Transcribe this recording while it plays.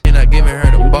giving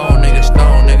her the bone, nigga.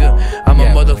 Stone, nigga. I'm a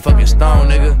motherfucking stone,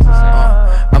 nigga.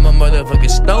 I'm a motherfucking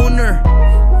stoner.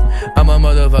 I'm a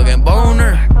motherfucking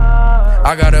boner.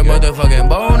 I got a motherfucking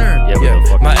boner.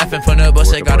 Yeah. My effing from the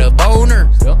bus, they got a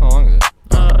boner. Still? How long is it?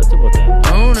 It's about that.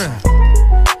 Boner.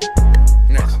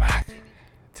 Welcome back.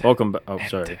 Welcome back. Oh,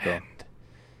 sorry. Go.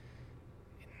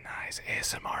 Nice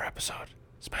ASMR episode.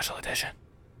 Special edition.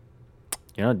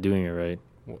 You're not doing it right.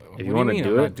 If you wanna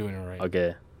do I'm it, not doing it right.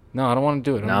 Okay. No, I don't want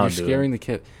to do it. Now You're do scaring the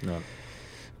kid. No.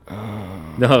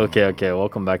 No. Okay.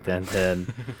 Welcome back to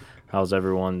End. How's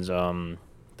everyone's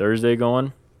Thursday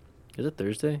going? Is it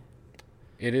Thursday?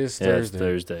 It is Yeah, Thursday. it's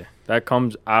Thursday. That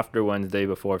comes after Wednesday,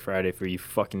 before Friday, for you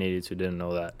fucking idiots who didn't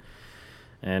know that.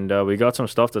 And we got some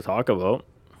stuff to talk about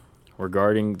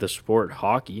regarding the sport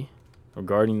hockey,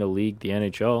 regarding the league, the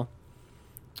NHL.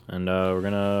 And we're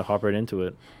going to hop right into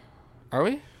it. Are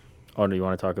we? Oh, do you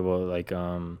want to talk about, like,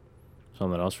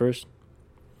 something else first?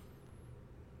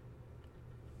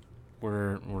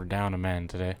 We're down a man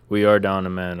today. We are down a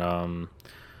man.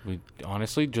 We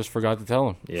honestly just forgot to tell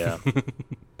him. Yeah.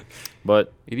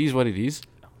 But It is what it is.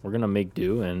 we're going to make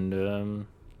do, and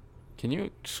Can you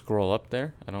scroll up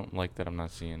there? I don't like that I'm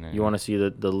not seeing it. you want to see the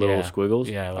little Yeah. squiggles?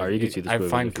 Yeah. Or you can see the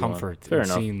squiggles I find if you want. comfort Fair in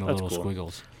enough. seeing the That's little cool.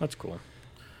 squiggles. That's cool.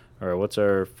 All right, what's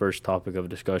our first topic of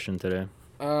discussion today?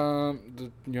 You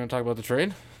want to talk about the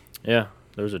trade? Yeah,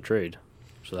 there was a trade.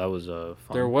 So that was fun.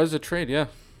 There was a trade, yeah.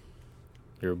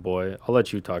 You're a boy. I'll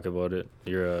let you talk about it.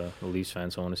 You're a Leafs fan,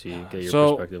 so I want to get your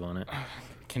So- perspective on it.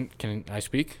 Can I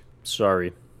speak?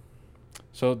 Sorry.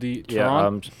 So the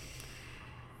Yeah,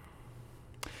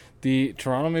 the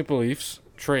Toronto Maple Leafs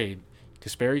trade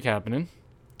Kasperi Kapanen,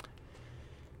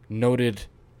 noted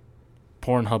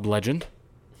Pornhub legend.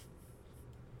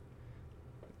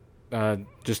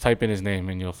 Just type in his name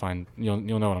and you'll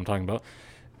know what I'm talking about.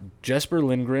 Jesper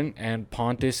Lindgren and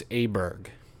Pontus Aberg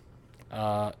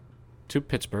to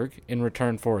Pittsburgh in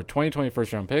return for a 2020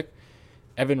 first round pick,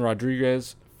 Evan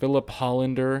Rodriguez, Philip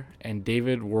Hollander, and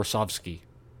David Warsawski.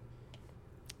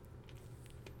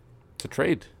 It's a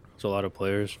trade. it's a lot of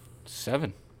players.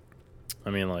 7. I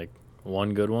mean, like,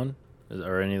 one good one?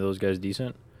 Are any of those guys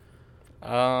decent? The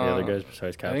The other guys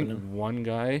besides I think Kapanen? one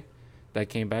guy that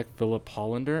came back, Philip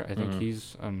Hollander. I think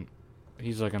Mhm.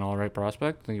 he's like an all right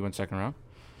prospect. I think he went second round.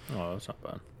 Oh, that's not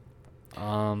bad.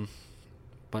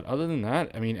 But other than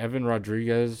that, I mean, Evan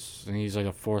Rodriguez, and he's like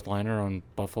a fourth liner on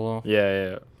Buffalo.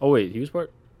 Yeah. Oh, wait, he was part?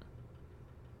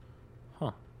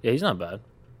 Huh. Yeah, he's not bad.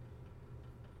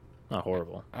 Not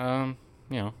horrible.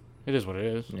 It is what it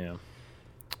is. Yeah.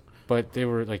 But they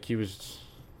were like he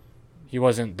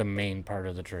wasn't the main part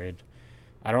of the trade.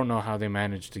 I don't know how they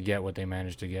managed to get what they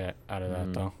managed to get out of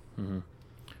that though. Mm-hmm.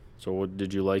 So, what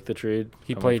did you like the trade?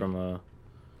 He Coming played- from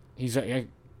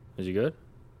Is he good?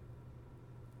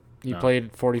 he No.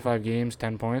 played 45 games,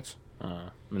 10 points.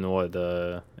 In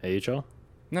the AHL?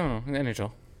 No, in the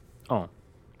NHL. Oh.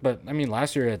 But I mean,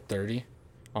 last year he had 30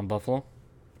 on Buffalo.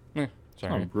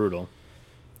 Sorry. Oh, brutal.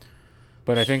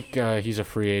 But I think he's a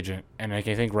free agent, and I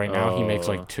think right now he makes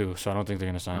Oh. like 2, so I don't think they're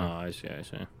gonna sign him. I see.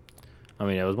 I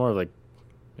mean, it was more of like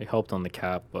it helped on the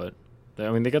cap, but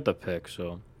they got the pick,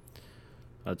 so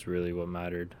that's really what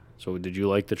mattered. So, did you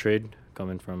like the trade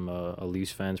coming from a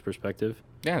Leafs fan's perspective?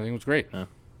 Yeah, I think it was great. Yeah.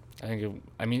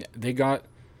 They got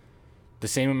the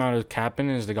same amount of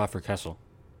Kapanen as they got for Kessel,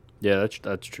 Yeah,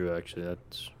 that's true. Actually,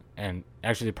 and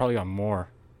actually they probably got more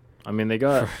I mean, they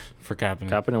got for Kapanen.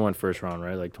 Kapanen went first round,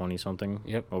 right? Like 20 something.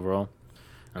 Yep. Overall,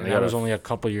 And that was only a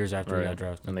couple years after he got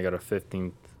drafted. and they got a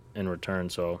 15th in return.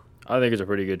 So I think it's a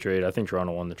pretty good trade. I think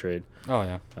Toronto won the trade. Oh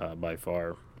yeah. By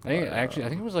far. I think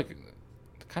it was like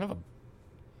kind of a.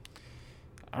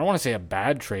 I don't want to say a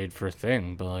bad trade for a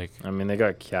thing, but like I mean, they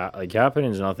got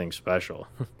Kapanen's nothing special.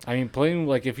 I mean, playing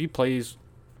like if he plays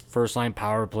first line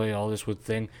power play, all this with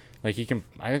thing, like he can.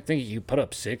 I think he could put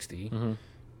up 60, Mm-hmm.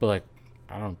 but like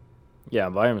I don't. Yeah,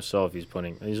 by himself, he's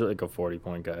like a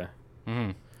 40-point guy.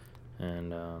 Mm-hmm.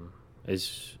 And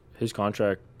is his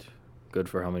contract good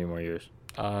for how many more years?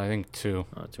 I think 2.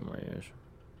 2 more years.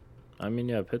 I mean,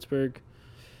 yeah, Pittsburgh,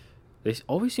 they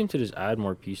always seem to just add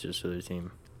more pieces to their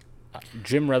team.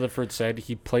 Jim Rutherford said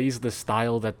he plays the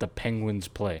style that the Penguins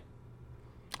play.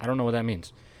 I don't know what that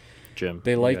means. Jim.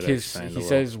 They you like gotta his. expand a He little.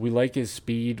 says we like his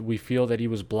speed. We feel that he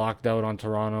was blocked out on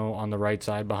Toronto on the right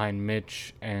side behind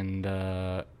Mitch and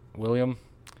William.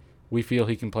 We feel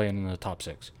he can play in the top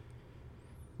 6.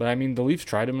 But I mean, the Leafs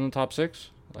tried him in the top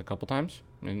 6 a couple times,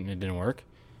 and it didn't work.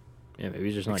 Yeah, maybe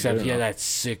he's just not Except good he had enough. that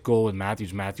sick goal with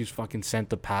Matthews. Matthews fucking sent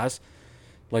the pass,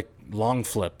 like long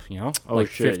flip, you know, Oh, like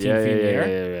shit. 15 Yeah, feet in the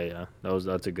air. yeah.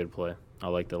 That's a good play. I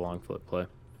like the long flip play.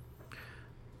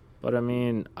 But I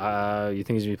mean, you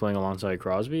think he's gonna be playing alongside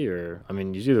Crosby, or I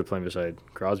mean, he's either playing beside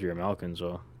Crosby or Malkin,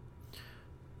 so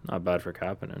not bad for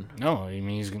Kapanen. No, I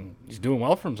mean he's doing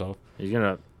well for himself. He's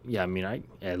gonna, yeah. I mean,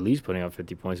 at least putting up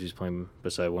 50 points. He's playing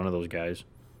beside one of those guys.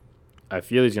 I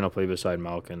feel he's gonna play beside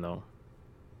Malkin though.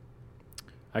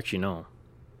 Actually, no,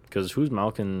 because who's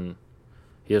Malkin?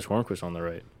 He has Hornquist on the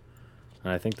right,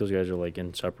 and I think those guys are like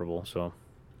inseparable. So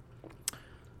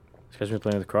this guy's been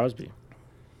playing with Crosby.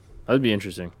 That'd be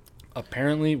interesting.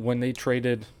 Apparently, when they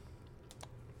traded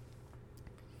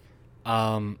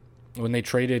Kapanen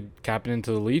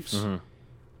to the Leafs, Mm-hmm.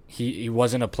 he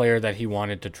wasn't a player that he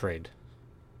wanted to trade,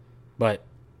 but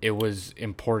it was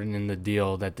important in the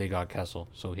deal that they got Kessel,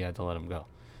 so he had to let him go.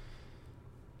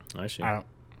 I see. I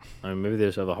mean, maybe they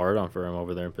just have a hard on for him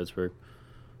over there in Pittsburgh.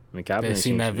 I mean, Kapanen They've seen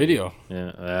seems that to video. Be,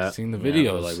 yeah, Seen the but,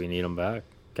 videos. like, we need him back.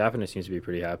 Kapanen seems to be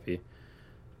pretty happy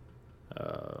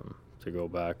to go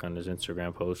back on his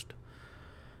Instagram post.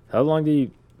 How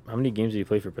many games did he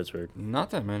play for Pittsburgh?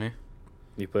 Not that many.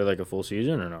 He played like a full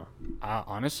season or no?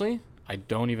 Honestly, I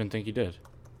don't even think he did.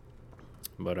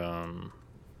 But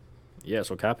yeah.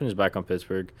 So Kapanen is back on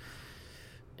Pittsburgh.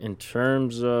 In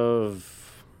terms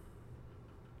of,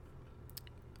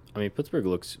 I mean, Pittsburgh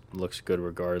looks good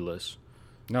regardless.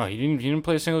 No, he didn't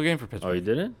play a single game for Pittsburgh. Oh, he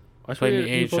didn't? I Played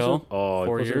in the AHL. Oh,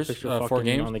 4 years, 4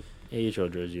 games on the AHL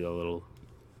jersey. A little.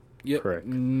 Yep. Correct.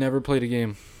 Never played a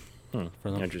game for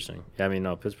them. Interesting. Yeah, I mean,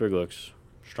 no, Pittsburgh looks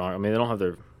strong. I mean, they don't have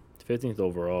their 15th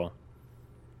overall.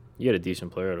 You get a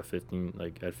decent player at 15.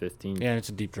 Yeah, and it's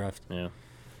a deep draft. Yeah.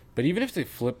 But even if they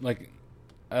flip,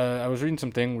 I was reading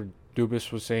something where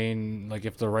Dubas was saying,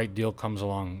 if the right deal comes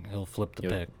along, he'll flip the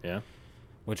pick. Yeah.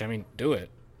 Which, I mean, do it.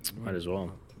 Might as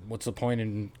well. What's the point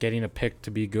in getting a pick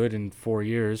to be good in 4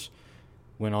 years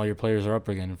when all your players are up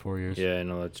again in 4 years? Yeah, I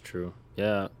know that's true.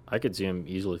 Yeah, I could see him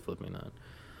easily flipping that.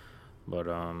 But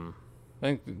I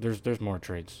think there's more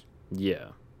trades. yeah.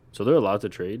 So they're allowed to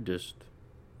trade. Just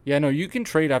Yeah, no, you can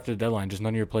trade after the deadline. Just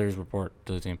none of your players report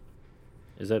to the team.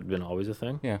 has that been always a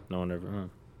thing? Yeah. No one ever.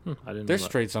 I didn't. There's know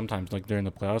that. trades sometimes, during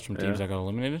the playoffs from teams Yeah. that got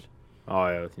eliminated. Oh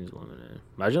yeah, teams eliminated.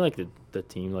 Imagine the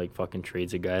team fucking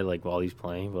trades a guy while he's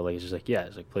playing, but it's just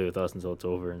it's play with us until it's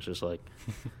over, and it's just what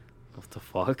the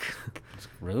fuck?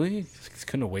 Really? You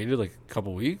couldn't have waited a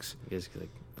couple weeks? I guess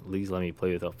at least let me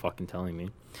play without fucking telling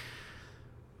me.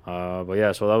 But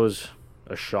yeah, so that was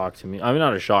a shock to me. I mean,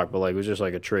 not a shock, but it was just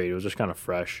a trade. It was just kind of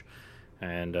fresh,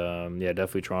 and yeah,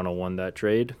 definitely Toronto won that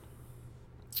trade.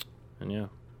 And yeah,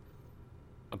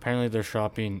 Apparently they're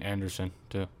shopping Anderson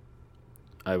too.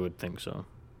 I would think so.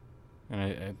 And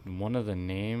I one of the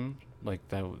name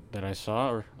that I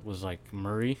saw was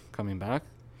Murray coming back.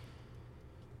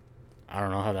 I don't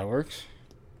know how that works.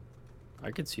 I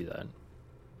could see that.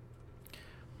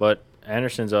 But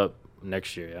Anderson's up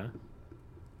next year, yeah?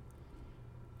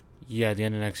 Yeah, at the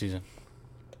end of next season.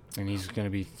 And he's going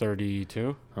to be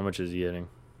 32. How much is he getting?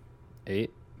 8?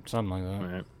 Something like that.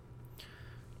 All right.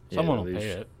 Someone Yeah, will pay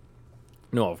it.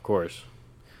 No, of course.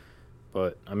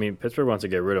 But, I mean, Pittsburgh wants to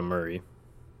get rid of Murray.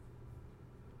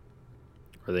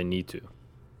 Or they need to.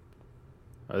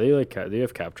 Are they they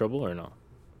have cap trouble or no?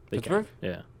 They Pittsburgh?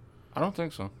 Can't. Yeah. I don't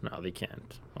think so. No, they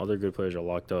can't. All their good players are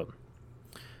locked up.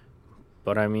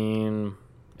 But, I mean,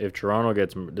 if Toronto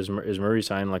is Murray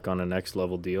signed on a next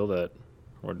level deal that...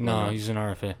 Or No, he's an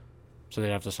RFA. So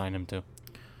they'd have to sign him too.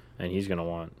 And he's going to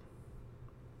want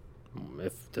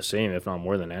the same, if not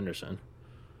more than Anderson.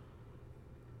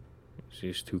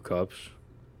 He's 2 cups.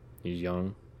 He's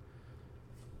young.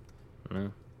 Yeah.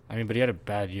 I mean, but he had a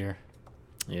bad year.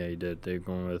 Yeah, he did. They're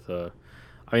going with...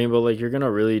 I mean, but you're going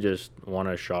to really just want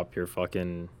to shop your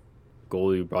fucking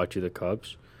goalie who brought you the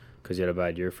cups because he had a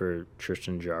bad year for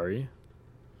Tristan Jarry.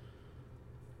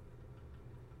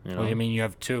 You know? Well, I mean, you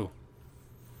have 2.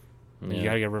 Yeah. You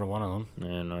got to get rid of one of them.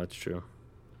 Yeah, no, that's true.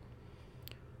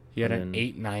 He had And an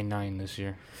 8.99 this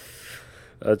year.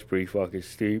 That's pretty fucking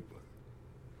steep.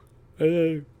 And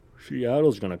then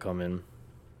Seattle's gonna come in.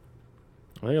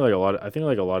 I think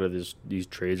a lot of these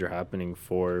trades are happening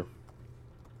for.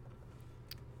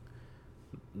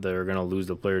 They're gonna lose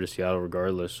the player to Seattle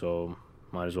regardless, so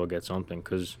might as well get something.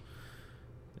 Cause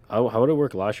how would it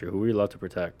work last year? Who were you allowed to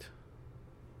protect?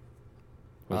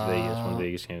 With Vegas when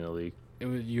Vegas came in the league.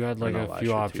 You had Or not a last few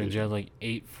year, 2 options. years You had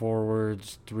 8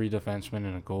 forwards, 3 defensemen,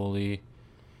 and a goalie.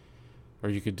 Or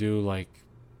you could do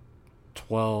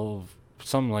 12,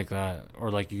 something like that. Or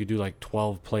you could do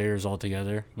 12 players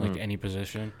altogether, any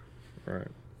position. Right.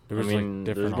 There was different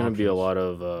there's gonna be a lot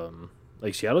of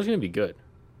Seattle's gonna be good.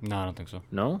 No, I don't think so.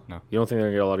 No? No. You don't think they're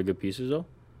gonna get a lot of good pieces though?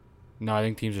 No, I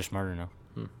think teams are smarter now.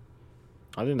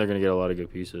 I think they're gonna get a lot of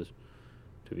good pieces,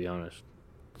 to be honest.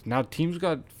 Now teams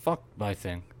got fucked by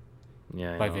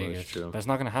Yeah, I by know, Vegas. that's true. That's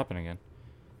not gonna happen again.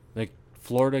 Like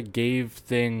Florida gave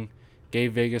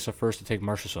Vegas a first to take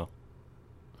Marchessault.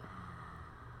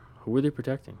 Who were they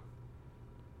protecting?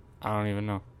 I don't even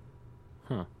know.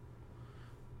 Huh.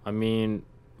 I mean,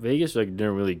 Vegas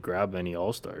didn't really grab any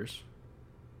all-stars.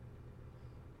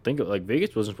 Think of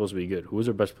Vegas wasn't supposed to be good. Who was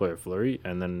their best player? Fleury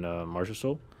and then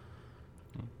Marchessault?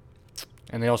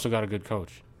 And they also got a good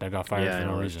coach that got fired Yeah, for I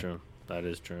know, no that's reason. true. That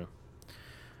is true.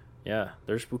 Yeah,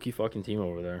 they're a spooky fucking team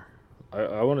over there.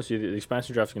 I want to see the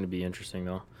expansion draft's going to be interesting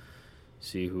though.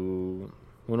 See who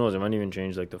knows? It might even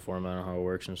change the format of how it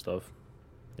works and stuff.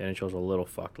 The NHL's a little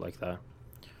fucked like that.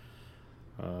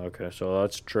 Okay, so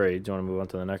that's trades. Do you want to move on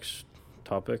to the next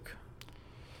topic?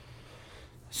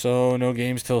 So no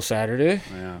games till Saturday.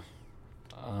 Yeah.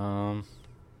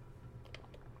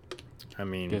 I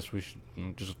mean, Guess we should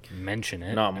just mention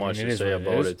it. not much I mean, to say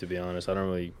about is. it, to be honest. I don't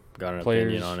really got an Players,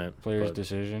 opinion on it. Players' but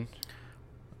decision.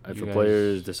 if You the guys-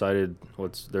 players decided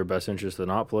what's their best interest to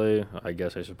not play, I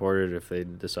guess I support it. If they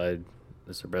decide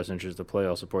it's their best interest to play,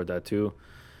 I'll support that too.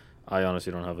 I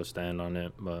honestly don't have a stand on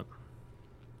it, but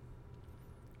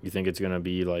you think it's gonna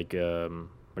be we're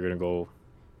gonna go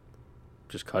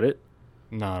just cut it?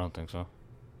 No, I don't think so.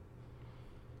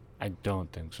 I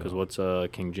don't think so. Because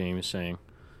what's King James saying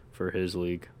for his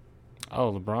league?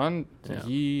 Oh, LeBron, Yeah.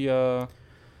 he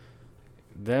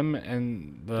them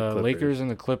and the Clippers. Lakers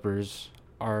and the Clippers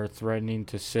are threatening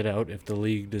to sit out if the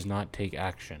league does not take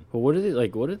action. Well, what did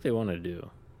they want to do?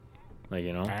 I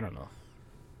don't know.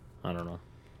 I don't know.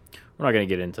 We're not gonna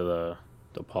get into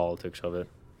the politics of it,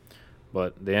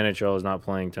 but the NHL is not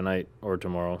playing tonight or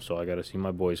tomorrow, so I gotta see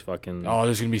my boys fucking. Oh,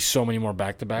 there's gonna be so many more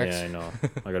back-to-backs. Yeah, I know.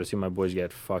 I gotta see my boys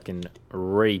get fucking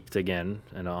raped again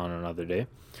and on another day.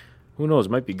 Who knows?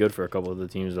 Might be good for a couple of the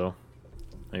teams though.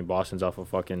 I mean, Boston's off a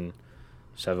fucking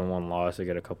 7-1 loss. They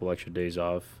get a couple extra days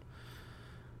off.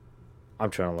 I'm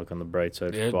trying to look on the bright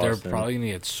side for They're Boston. probably gonna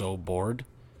get so bored.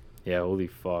 Yeah, holy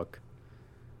fuck.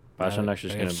 Boston They actually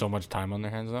have gonna so much time on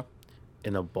their hands now.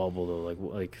 in a bubble though.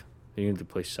 Like they need to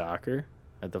play soccer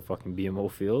at the fucking BMO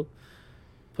field.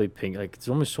 Play ping. There's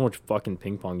only so much fucking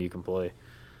ping pong you can play.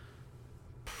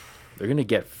 They're gonna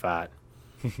get fat.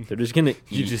 They're just gonna eat,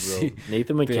 You just bro. see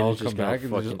Nathan They all McKinnon's come just gonna back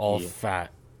and they're fucking just all eat.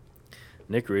 fat.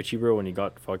 Nick Ritchie, bro, when he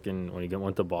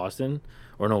went to Boston,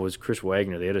 or no, it was Chris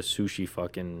Wagner. They had a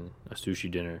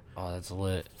sushi dinner. Oh, that's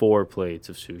lit. 4 plates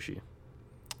of sushi,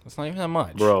 That's not even that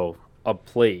much, bro. A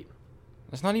plate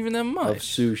That's not even that much. of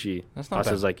sushi. That's I not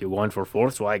says bad. you going for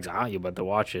 4 swags? You better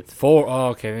watch it, 4. Oh,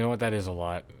 okay. You know what? That is a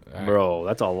lot. All right. bro.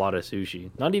 That's a lot of sushi.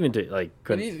 Not even to But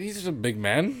couldn't. he's just a big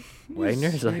man.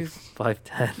 Wagner's He's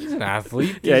 5'10". he's an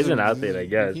athlete. Yeah, he's an athlete, I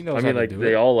guess. He knows I mean, how to do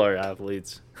they it. all are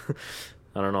athletes.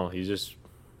 I don't know.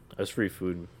 That's free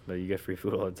food. But you get free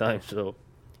food all the time, so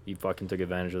he fucking took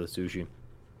advantage of the sushi.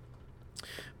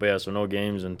 But yeah, so no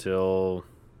games until.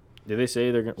 Did they say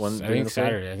they're I think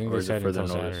Saturday. I think or they is it said further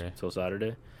until notice? Saturday. Till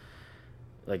Saturday.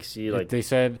 They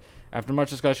said after much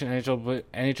discussion,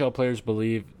 NHL players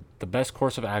believe the best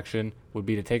course of action would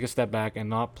be to take a step back and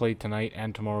not play tonight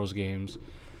and tomorrow's games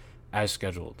as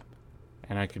scheduled.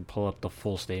 And I could pull up the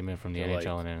full statement from the They're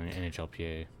NHL and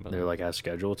NHLPA. But they're as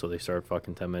scheduled, so they start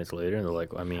fucking 10 minutes later, and they're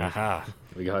like, I mean, haha,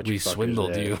 we got you. we fuckers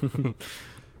swindled there. you.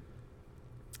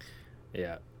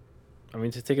 Yeah. I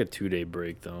mean, to take a 2-day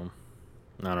break, though,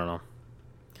 I don't know.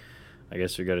 I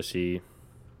guess we got to see.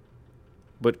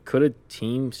 But could a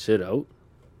team sit out?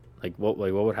 What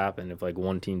would happen if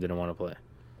one team didn't want to play?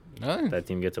 That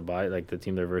team gets a bye. The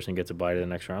team they're versing gets a bye to the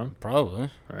next round, Probably.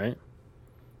 right?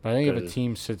 But I think if a Because-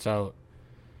 team sits out,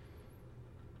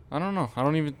 I don't know. I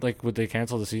don't even would they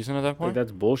cancel the season at that point?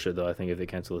 That's bullshit, though. I think if they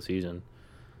cancel the season,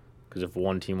 because if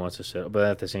one team wants to sit, but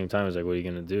at the same time, it's what are you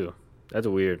gonna do? That's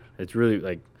weird. It's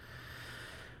really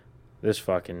this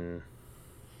fucking.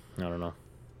 I don't know.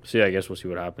 See, I guess we'll see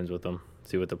what happens with them.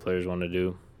 See what the players want to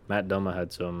do. Matt Dumma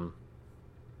had some.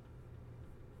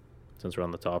 Since we're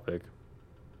on the topic,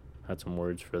 had some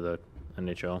words for the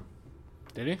NHL,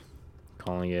 Did he?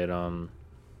 calling it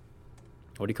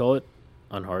what do you call it?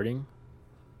 Unheartening.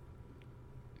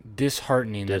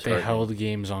 Disheartening that they Disheartening. held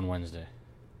games on Wednesday.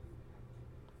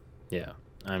 Yeah,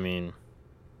 I mean,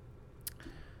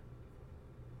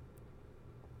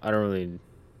 I don't really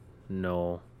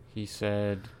know. He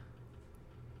said,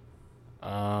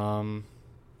 I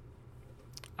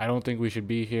don't think we should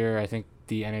be here. I think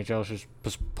the NHL should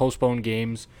postpone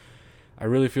games. I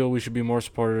really feel we should be more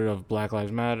supportive of Black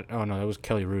Lives Matter. Oh, no, that was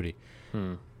Kelly Rudy.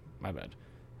 My bad.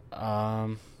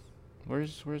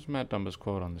 Where's Matt Dumba's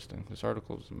quote on this thing? This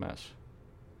article is a mess.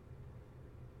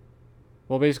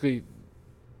 Well, basically,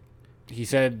 He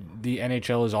said the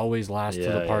NHL is always last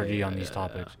to the party on these yeah.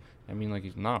 topics. I mean, like,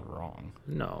 he's not wrong.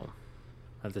 No.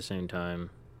 At the same time,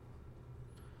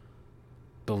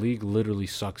 The league literally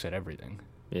sucks at everything.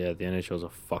 yeah, the NHL is a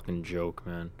fucking joke,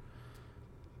 man.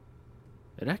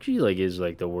 It actually like is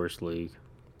like the worst league.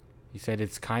 He said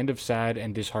it's kind of sad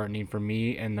and disheartening for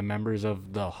me and the members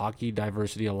of the Hockey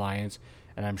Diversity Alliance,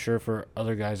 and I'm sure for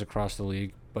other guys across the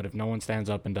league. But if no one stands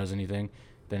up and does anything,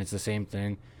 then it's the same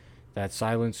thing. That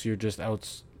silence, you're just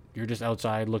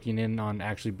outside looking in on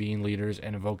actually being leaders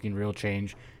and evoking real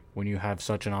change when you have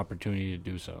such an opportunity to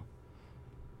do so.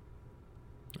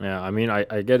 Yeah, I mean,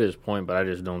 I get his point, but I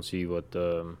just don't see what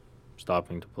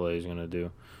stopping to play is gonna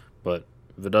do. But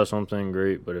if it does something,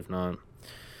 great. But if not,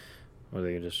 or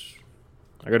they just,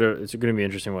 it's gonna be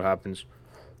interesting what happens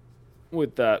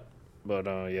with that. But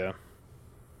yeah,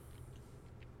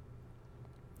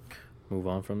 move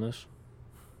on from this.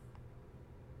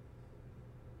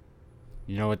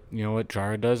 You know what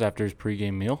Jara does after his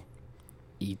pregame meal?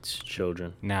 Eats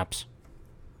children. Naps.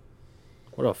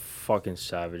 What a fucking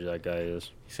savage that guy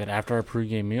is. He said after our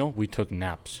pregame meal, we took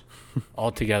naps.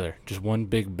 All together. Just one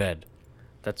big bed.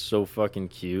 That's so fucking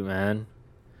cute, man.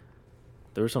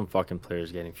 There were some fucking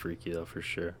players getting freaky, though, for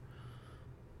sure.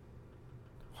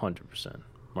 100%.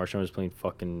 Marchand was playing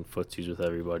fucking footsies with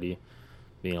everybody.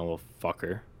 Being a little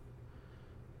fucker.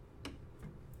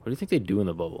 What do you think they do in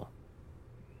the bubble?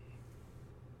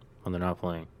 When they're not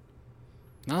playing?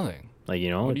 Nothing. Like, you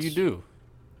know? What do you do?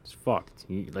 It's fucked.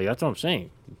 Like, that's what I'm saying.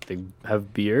 They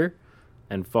have beer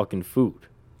and fucking food.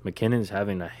 McKinnon's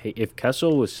having if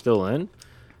Kessel was still in,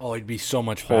 Oh, he'd be so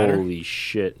much fatter. holy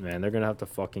shit, man. They're going to have to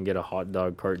fucking get a hot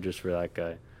dog cart just for that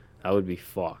guy. That would be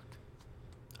fucked.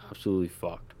 Absolutely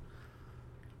fucked.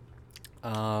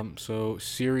 So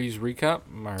series recap.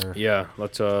 Yeah,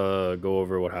 let's go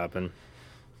over what happened.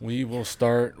 We will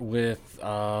start with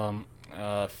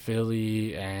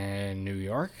Philly and New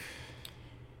York.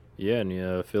 Yeah,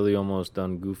 and Philly almost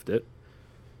done goofed it.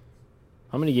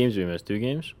 How many games did we miss? 2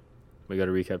 games? We got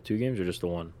to recap 2 games or just the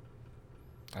one?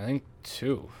 I think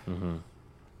 2. Mm-hmm.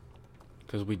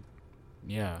 Because we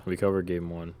covered game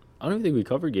 1. I don't even think we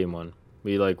covered game 1.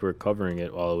 We were covering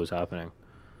it while it was happening.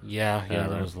 Yeah,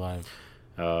 that was live.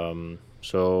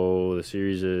 So the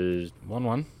series is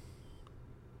 1-1.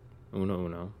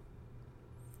 Uno.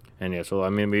 And yeah, so I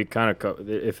mean we kind of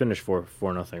it finished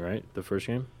 4-0, right? The first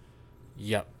game.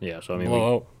 Yep. Yeah, so I mean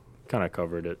we kind of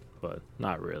covered it, but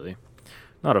not really.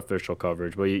 Not official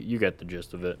coverage, but you get the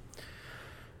gist of it.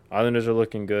 Islanders are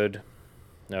looking good.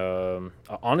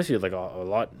 Honestly, like a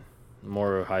lot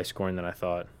more high scoring than I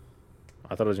thought.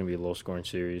 I thought it was going to be a low scoring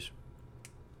series.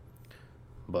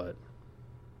 But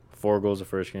 4 goals the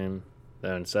first game,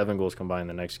 then 7 goals combined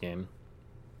the next game.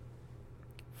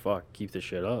 Fuck, keep this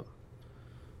shit up.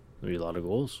 There'll be a lot of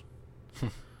goals.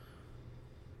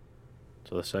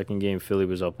 So the second game, Philly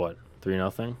was up,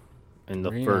 3-0? In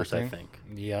the first, I think.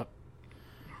 Yep.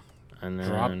 And then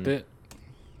dropped it.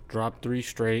 Dropped 3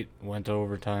 straight, went to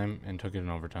overtime, and took it in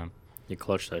overtime. You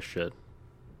clutched that shit.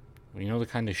 You know the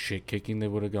kind of shit kicking they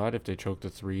would have got if they choked a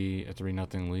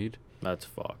 3-0 lead? That's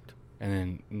fucked.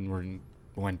 And then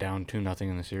went down 2-0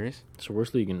 in the series? It's the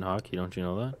worst league in hockey, don't you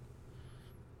know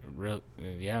that?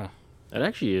 Yeah. It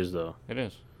actually is, though. It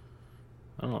is.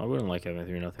 I don't know. I wouldn't like having a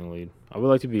 3-0 lead. I would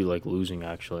like to be, losing,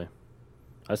 actually.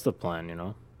 That's the plan, you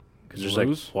know? Because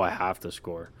there's, I have to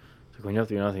score. It's like when you have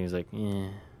 3-0, it's like,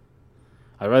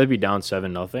 I'd rather be down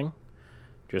 7-0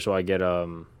 just so I get,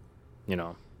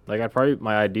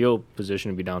 my ideal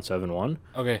position would be down 7-1.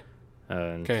 Okay.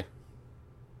 And okay.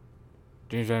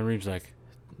 James Van Riemsdyk.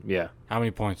 Yeah. How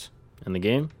many points? In the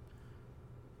game?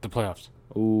 The playoffs.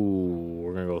 Ooh,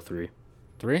 we're going to go 3.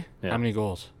 3? Yeah. How many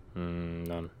goals?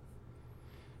 None.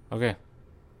 Okay.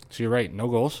 So you're right. No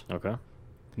goals. Okay.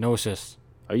 No assists.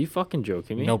 Are you fucking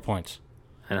joking me? No points.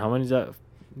 And how many is that?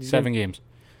 7 games.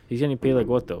 He's getting paid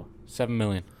what, though? $7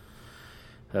 million.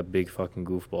 That big fucking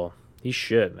goofball. He's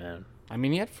shit, man. I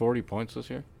mean, he had 40 points this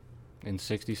year in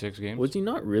 66 games. Was he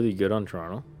not really good on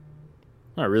Toronto?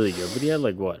 Not really good, but he had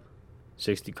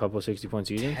 60-point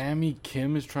seasons? Tammy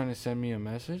Kim is trying to send me a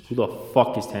message. Who the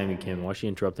fuck is Tammy Kim? Why is she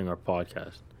interrupting our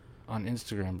podcast? On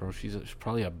Instagram, bro. She's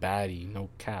probably a baddie. No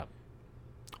cap.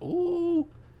 Ooh.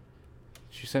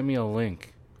 She sent me a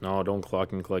link. No, don't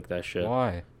click that shit.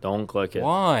 Why? Don't click it.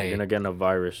 Why? You're gonna get a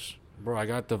virus. Bro, I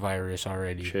got the virus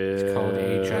already. Chill. It's called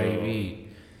HIV.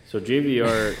 So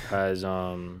JVR has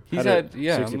He's had a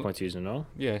yeah, 60-point season, no?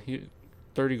 Yeah, he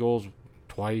 30 goals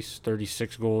twice,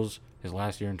 36 goals his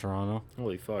last year in Toronto.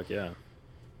 Holy fuck, yeah.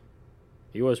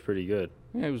 He was pretty good.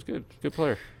 Yeah, he was good. Good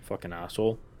player. Fucking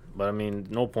asshole. But I mean,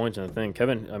 no points in the thing.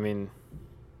 Kevin, I mean,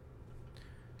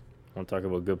 want to talk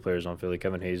about good players on Philly.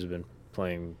 Kevin Hayes has been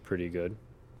playing pretty good.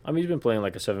 I mean, he's been playing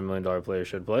like a $7 million player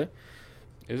should play.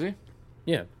 Is he?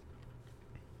 Yeah.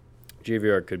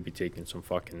 JVR could be taking some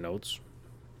fucking notes.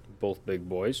 Both big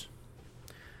boys.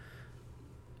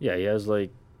 Yeah, he has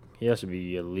to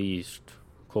be at least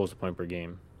close to point per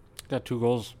game. Got 2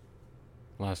 goals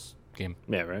last game.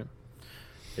 Yeah, right?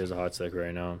 He has a hot stick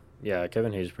right now. Yeah,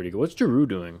 Kevin Hayes is pretty good. What's Giroux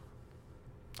doing?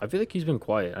 I feel like he's been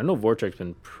quiet. I know Voracek's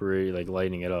been pretty,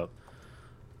 lighting it up.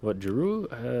 But Giroux,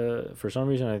 for some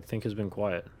reason, I think has been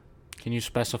quiet. Can you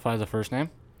specify the first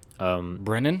name?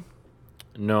 Brennan?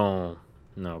 No,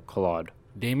 Claude.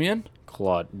 Damian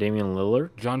Lillard.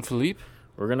 John Philippe?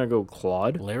 We're going to go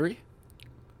Claude. Larry?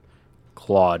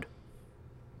 Claude.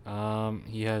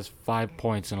 He has 5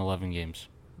 points in 11 games.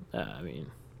 I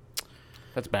mean,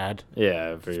 that's bad.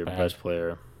 Yeah, for your bad. best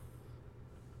player.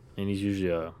 And he's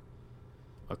usually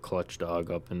a clutch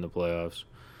dog up in the playoffs.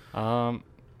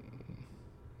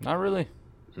 Not really.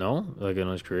 No? Like in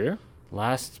his career?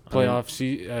 Last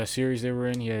playoff series they were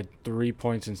in, he had 3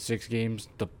 points in 6 games.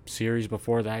 The series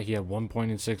before that, he had 1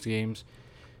 point in 6 games.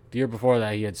 The year before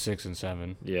that, he had 6 and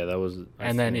 7. Yeah, that was...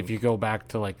 And then if you go back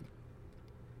to,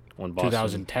 when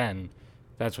 2010,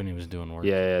 that's when he was doing work.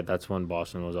 Yeah, that's when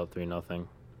Boston was up 3-0.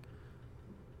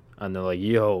 And they're like,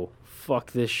 yo,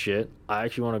 fuck this shit. I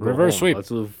actually want to go Reverse home. sweep.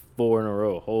 Let's lose 4 in a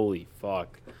row. Holy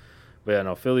fuck. But yeah,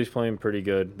 no, Philly's playing pretty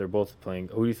good. They're both playing...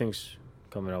 Who do you think's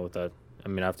coming out with that? I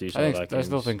mean, after you saw that game... I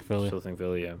still think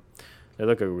Philly. Yeah. They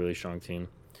look like a really strong team.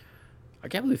 I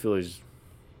can't believe Philly's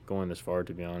going this far,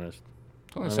 to be honest.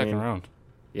 It's only second round.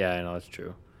 Yeah, I know, that's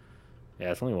true.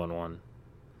 Yeah, it's only 1-1.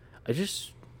 I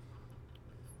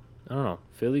don't know.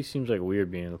 Philly seems like weird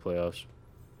being in the playoffs.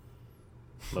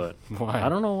 But why? I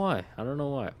don't know why.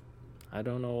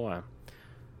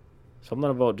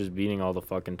 Something about just beating all the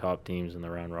fucking top teams in the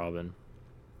round robin.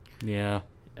 Yeah.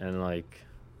 And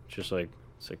it's like,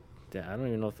 yeah, I don't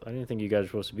even know. I didn't think you guys were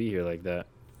supposed to be here like that.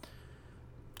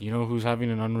 You know who's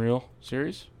having an unreal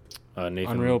series? Nathan.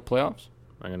 Unreal playoffs?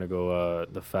 I'm going to go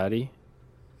the Fatty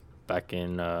back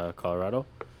in Colorado.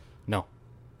 No.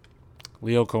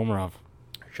 Leo Komarov.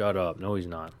 Shut up. No, he's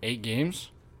not. 8 games,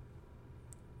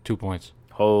 2 points.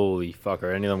 Holy fuck.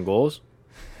 Are any of them goals?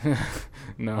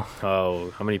 No.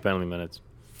 Oh, how many penalty minutes?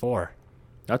 4.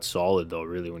 That's solid, though,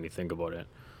 really, when you think about it.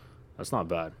 That's not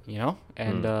bad. You know?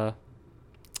 And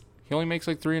he only makes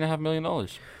like $3.5 million.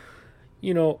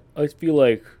 You know, I feel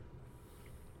like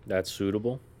that's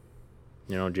suitable.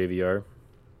 You know, JVR.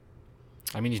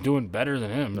 I mean, he's doing better than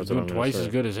him. That's He's what doing I'm gonna twice as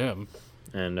say. good as him.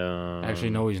 And Actually,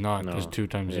 no, he's not, because no. 2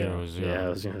 times 0 is 0. Yeah, I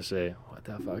was going to say, what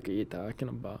the fuck are you talking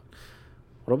about?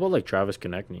 What about, Travis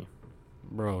Konechny?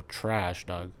 Bro, trash,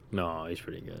 dog. No, he's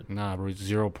pretty good. Nah, bro, he's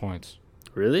 0 points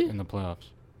Really? in the playoffs.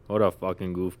 What a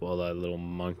fucking goofball that little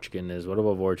munchkin is. What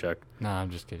about Voracek? Nah, I'm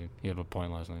just kidding. He had a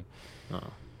point last night.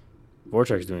 Oh.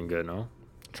 Voracek's doing good, no?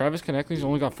 Travis Konechny's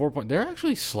only got 4 points. They're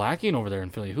actually slacking over there in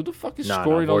Philly. Who the fuck is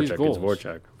scoring all these goals? It's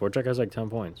Voracek. Voracek has 10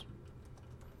 points.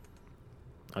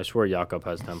 I swear Jakub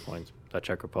has 10 points. That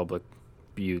Czech Republic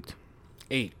Butte.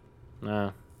 8.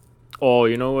 Nah. Oh,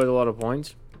 you know what? A lot of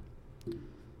points?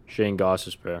 Shane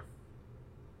Goss's pair.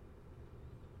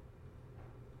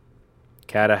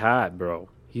 Cat a hat, bro.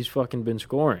 He's fucking been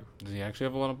scoring. Does he actually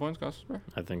have a lot of points, Kasperi?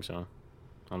 I think so.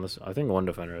 I think one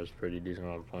defender has a pretty decent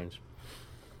amount of points.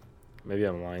 Maybe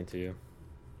I'm lying to you.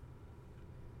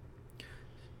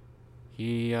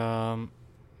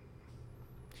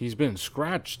 He's been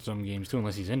scratched some games too,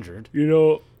 unless he's injured. You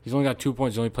know. He's only got 2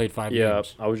 points. He's only played 5 Yeah,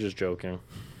 games. I was just joking.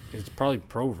 It's probably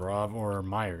Provorov or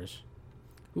Myers.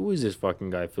 Who is this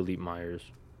fucking guy, Philippe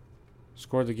Myers?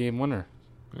 Scored the game winner.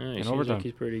 Yeah, he In seems overtime. like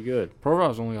he's pretty good.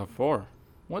 Provorov's only got 4.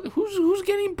 What? Who's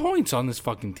getting points on this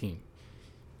fucking team?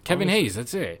 Kevin Honestly. Hayes.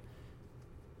 That's it.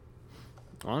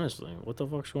 Honestly, what the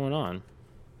fuck's going on?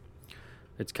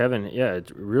 It's Kevin. Yeah,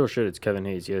 it's real shit. It's Kevin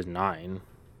Hayes. He has 9. And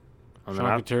then Sean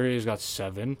after Couturier's got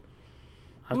 7.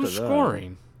 Who's that-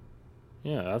 scoring?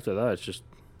 Yeah, after that, it's just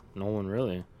no one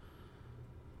really.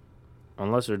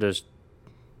 Unless they're just...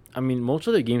 I mean, most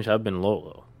of the games have been low,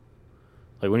 though.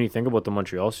 Like, when you think about the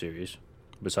Montreal series,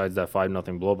 besides that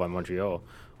 5-0 blow by Montreal,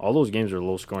 all those games are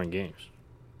low-scoring games.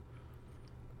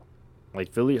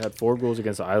 Like, Philly had 4 goals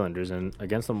against the Islanders, and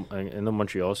against them in the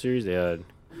Montreal series, they had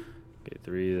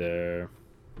 3 there,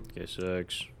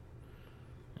 6,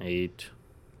 8,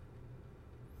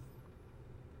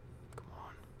 come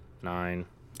on, 9,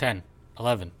 10.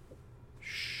 11.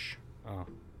 shh. Oh,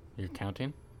 you're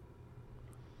counting?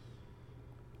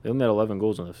 They only had 11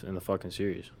 goals in the fucking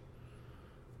series.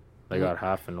 They got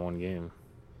half in one game,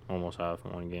 almost half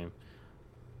in one game.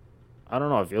 I don't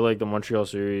know. I feel like the Montreal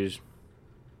series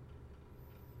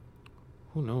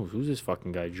Who knows? Who's this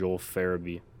fucking guy? Joel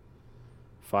Farabee.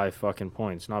 5 fucking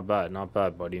points. Not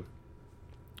bad, buddy.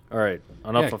 All right,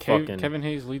 enough of fucking... Kevin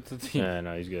Hayes leads the team. Yeah,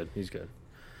 no, he's good.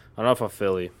 Enough of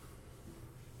Philly.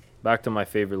 Back to my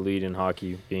favorite lead in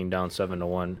hockey, being down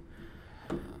 7-1.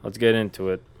 Let's get into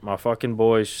it. My fucking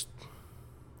boys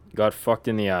got fucked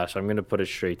in the ass. I'm gonna put it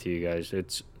straight to you guys.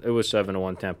 It was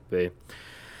 7-1 Tampa Bay.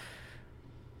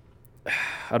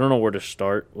 I don't know where to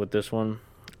start with this one.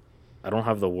 I don't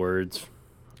have the words,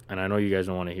 and I know you guys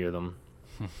don't want to hear them.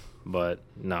 But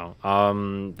no,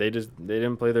 they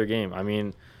didn't play their game. I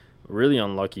mean, really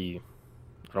unlucky.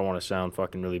 I don't want to sound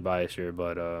fucking really biased here,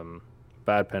 but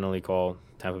bad penalty call.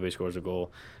 Tampa Bay scores a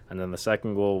goal, and then the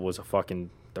second goal was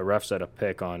the ref set a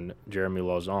pick on Jeremy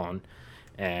Lauzon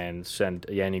and sent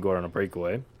Yanni Gourde on a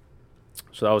breakaway.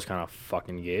 So that was kind of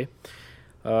fucking gay.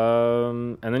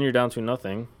 And then you're down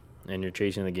 2-0, and you're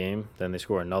chasing the game. Then they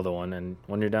score another one, and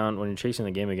when you're chasing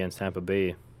the game against Tampa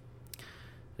Bay,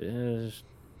 it's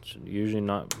usually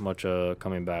not much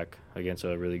coming back against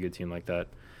a really good team like that.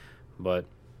 But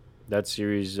that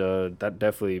series, that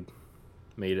definitely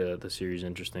made the series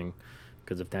interesting,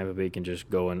 because if Tampa Bay can just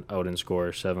go out and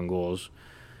score 7 goals.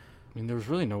 I mean, there was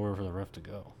really nowhere for the ref to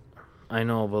go. I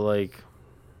know, but like...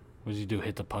 What does he do,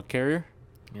 hit the puck carrier?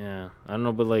 Yeah, I don't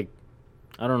know, but like...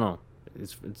 I don't know.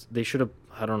 It's they should have...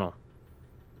 I don't know.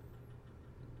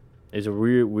 It's a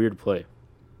weird play.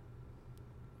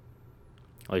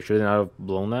 Like, should they not have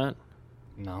blown that?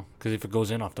 No, because if it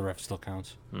goes in off the ref, it still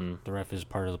counts. Mm. The ref is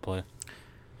part of the play.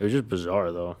 It was just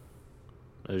bizarre, though.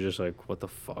 It was just like, what the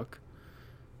fuck?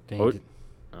 I don't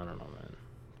know, man.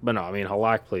 But no, I mean,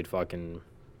 Halak played fucking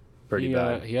pretty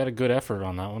bad. He had a good effort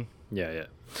on that one. Yeah.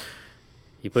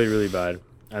 He played really bad.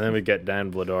 And then we get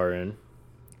Dan Vladar in.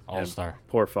 All-star.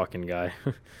 Poor fucking guy.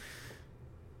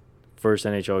 First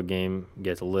NHL game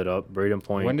gets lit up. Braden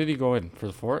Point. When did he go in? For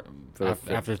the fourth?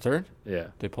 After third? Yeah.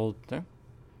 They pulled there?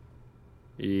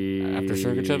 After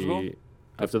Sergachev's goal?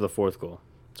 After the fourth goal.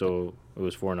 So it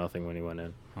was 4-0 when he went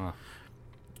in. Huh.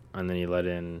 And then he let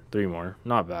in 3 more.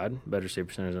 Not bad. Better save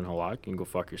percentage than Halak. You can go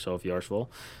fuck yourself, Yarsville.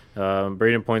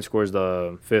 Braden Point scores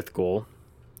the 5th goal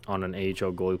on an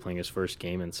AHL goalie playing his first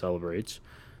game and celebrates.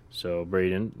 So,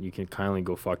 Braden, you can kindly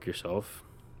go fuck yourself.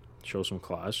 Show some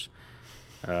class.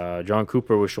 John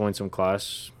Cooper was showing some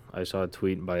class. I saw a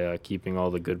tweet by keeping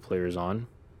all the good players on.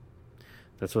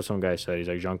 That's what some guy said. He's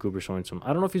like, John Cooper showing some...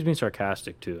 I don't know if he's being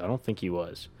sarcastic, too. I don't think he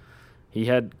was. He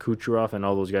had Kucherov and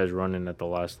all those guys running at the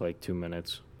last, 2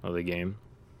 minutes of the game.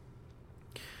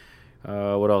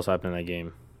 What else happened in that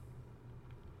game?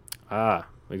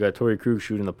 We got Torrey Krug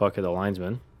shooting the puck at the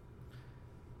linesman.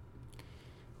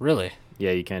 Really?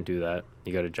 Yeah, you can't do that.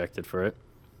 You got ejected for it.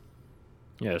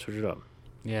 Yeah, switch it up.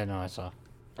 Yeah, no, I saw.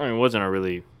 I mean, it wasn't a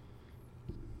really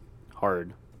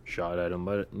hard shot at him,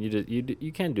 but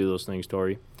you can't do those things,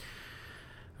 Torrey.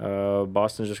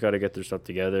 Boston's just got to get their stuff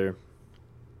together.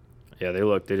 Yeah,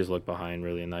 they just look behind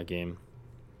really in that game.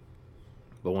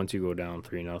 But once you go down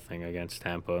 3-0 against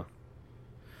Tampa,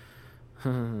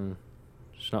 there's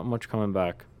not much coming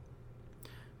back.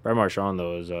 Brad Marchand,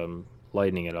 though, is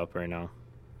lighting it up right now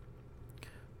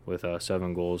with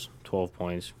 7 goals, 12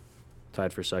 points,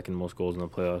 tied for second most goals in the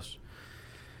playoffs.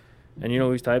 And you know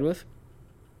who he's tied with?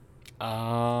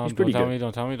 He's pretty good.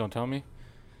 Don't tell me.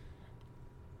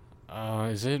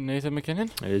 Is it Nathan McKinnon?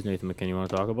 It is Nathan McKinnon. You want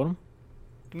to talk about him?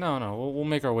 No. We'll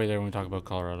make our way there when we talk about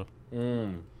Colorado.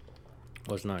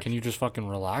 What's next? Can you just fucking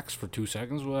relax for 2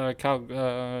 seconds?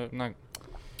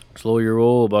 Slow your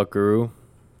roll, Buckaroo.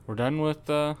 We're done with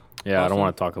Yeah, Boston? I don't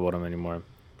want to talk about him anymore.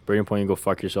 Braden Point, you go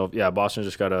fuck yourself. Yeah, Boston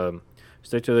just got to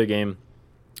stick to their game.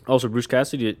 Also, Bruce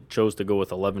Cassidy chose to go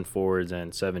with 11 forwards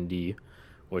and 7D,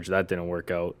 which that didn't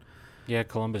work out. Yeah,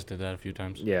 Columbus did that a few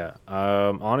times. Yeah.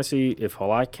 Honestly, if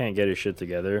Halak can't get his shit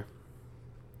together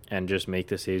and just make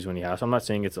the saves when he has, I'm not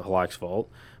saying it's Halak's fault,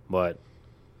 but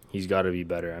he's got to be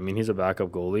better. I mean, he's a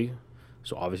backup goalie,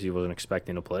 so obviously he wasn't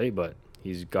expecting to play, but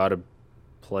he's got to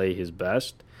play his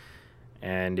best.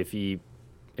 And if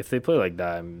they play like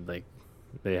that,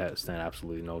 they stand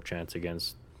absolutely no chance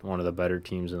against one of the better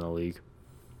teams in the league.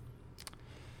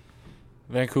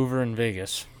 Vancouver and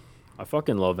Vegas. I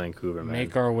fucking love Vancouver, man.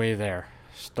 Make our way there.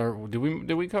 Did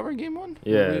we cover game 1?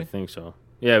 Yeah, I think so.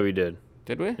 Yeah, we did.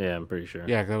 Did we? Yeah, I'm pretty sure.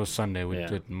 Yeah, that was Sunday. We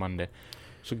did Monday.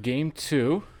 So game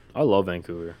 2. I love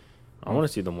Vancouver. I want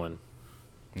to see them win.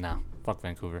 No, fuck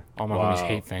Vancouver. All my homies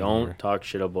hate Vancouver. Don't talk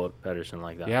shit about Pedersen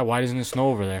like that. Yeah, why doesn't it snow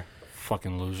over there?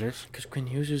 Fucking losers. Because Quinn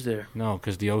Hughes is there. No,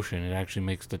 because the ocean. It actually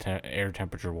makes the air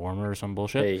temperature warmer or some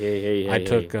bullshit. Hey. I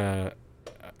took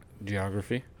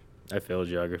geography. I failed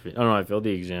geography. Oh, no, I failed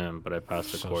the exam, but I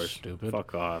passed the So course. stupid.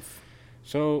 Fuck off.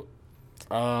 So,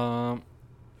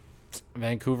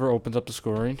 Vancouver opens up the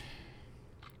scoring.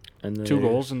 And 2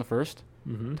 goals in the first.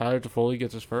 Mm-hmm. Tyler Toffoli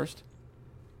gets his first.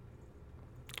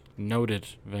 Noted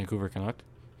Vancouver Canuck.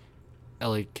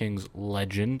 LA Kings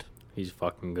legend. He's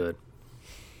fucking good.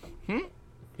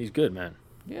 He's good, man.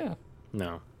 Yeah.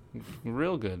 No.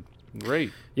 Real good.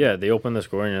 Great. Yeah, they opened the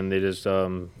scoring and they just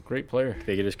Great player.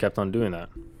 they just kept on doing that.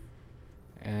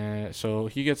 So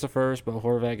he gets the first, but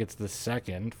Horvat gets the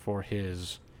second for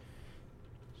his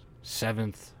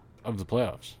 7th of the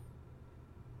playoffs.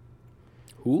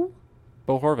 Who?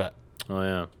 Bo Horvat. Oh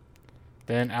yeah.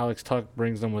 Then Alex Tuck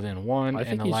brings them within 1, I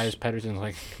think and Elias Pettersson's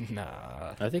like,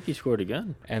 nah. I think he scored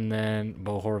again. And then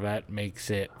Bo Horvat makes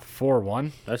it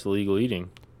 4-1. That's illegal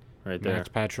eating, right there. Max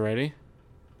Pacioretty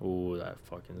Oh, that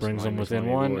fucking brings them within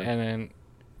 1, and then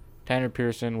Tanner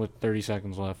Pearson with 30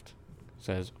 seconds left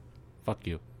says, fuck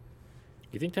you.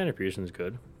 You think Tanner Pearson's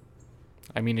good?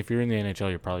 I mean, if you're in the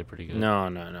NHL, you're probably pretty good. No.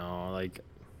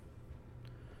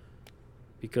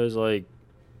 Because who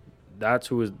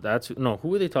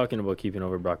are they talking about keeping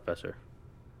over Brock Besser?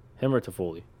 Him or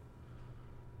Toffoli?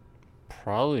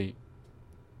 Probably.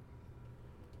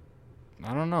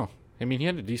 I don't know. I mean, he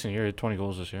had a decent year. He had 20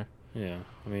 goals this year. Yeah.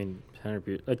 I mean, Tanner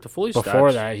Pearson. Toffoli's Before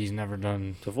stats. that, he's never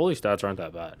done. Toffoli's stats aren't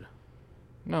that bad.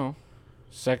 No.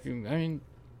 Second, I mean,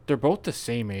 they're both the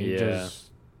same age. Yeah.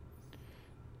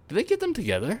 Did they get them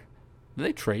together? Did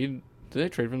they trade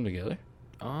them together?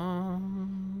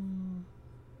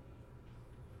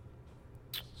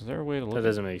 Is there a way to look That at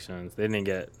doesn't make sense. They didn't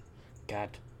get. God.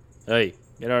 Hey,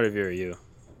 get out of here, you.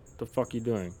 What the fuck you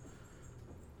doing?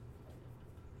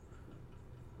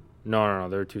 No.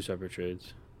 They're 2 separate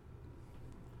trades.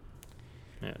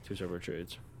 Yeah, 2 separate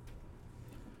trades.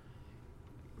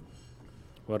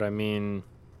 What I mean,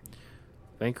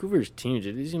 Vancouver's teams,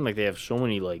 it seems like they have so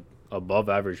many, above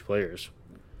average players.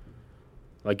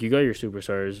 You got your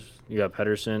superstars. You got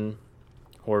Pettersson,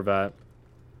 Horvat,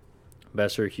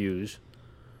 Besser, Hughes.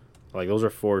 Those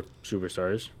are 4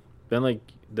 superstars. Then,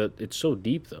 it's so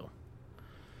deep, though.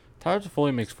 Tyler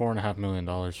Toffoli makes $4.5 million.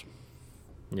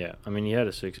 Yeah, I mean, he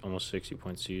had almost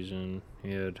 60-point season.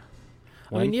 He had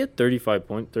 34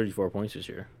 points this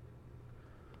year.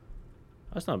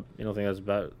 That's not. You don't think that's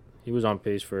bad? He was on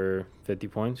pace for 50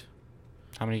 points.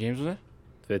 How many games was it?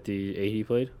 58 he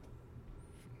played.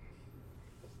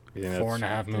 You think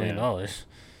 $4.5 million. Yeah.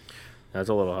 That's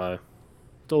a little high.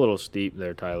 It's a little steep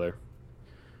there, Tyler.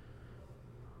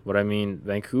 But I mean,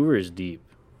 Vancouver is deep.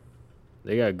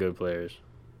 They got good players,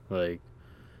 like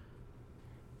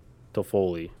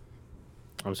Toffoli.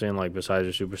 I'm saying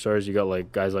besides your superstars, you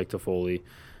got guys like Toffoli,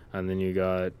 and then you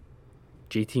got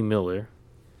JT Miller.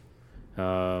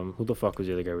 Who the fuck was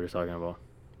the other guy we were talking about?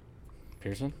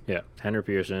 Pearson? Yeah, Tanner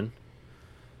Pearson.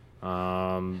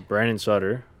 Brandon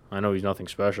Sutter. I know he's nothing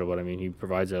special, but I mean he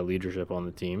provides that leadership on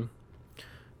the team.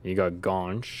 You got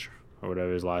Gonch, or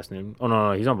whatever his last name. Oh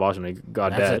no, he's on Boston.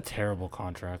 Gaudette. That's a terrible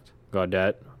contract.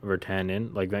 Gaudette,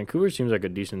 Vertanen. Vancouver seems like a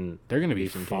decent. They're gonna be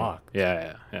decent fucked. team.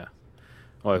 Yeah.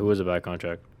 Oh, who was a bad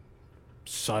contract?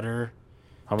 Sutter.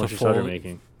 How much is Sutter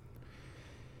making?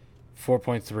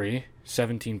 4.3,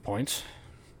 17 points.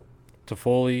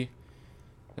 Toffoli,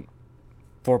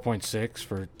 4.6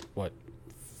 for what?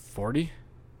 40?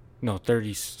 No,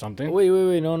 30 something. Wait.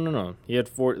 No. He had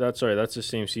 4. That's the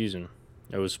same season.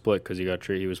 It was split because he got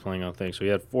traded. He was playing on things. So he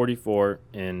had 44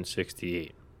 and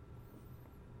 68.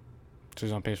 So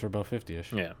he's on pace for about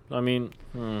 50-ish. Yeah. I mean,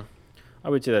 I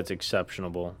would say that's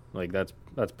exceptional.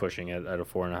 That's pushing it at a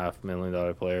 $4.5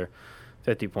 million player.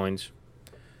 50 points.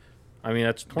 I mean,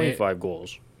 that's 25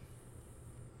 goals.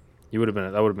 That would have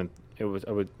been.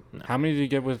 No. How many did he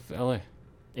get with LA?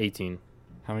 18.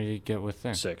 How many did he get with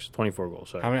Thing? 6. 24 goals.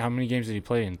 Sorry. How many games did he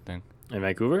play in Thing? In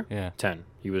Vancouver? Yeah. 10.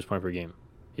 He was point per game.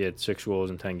 He had 6 goals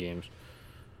in 10 games.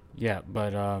 Yeah,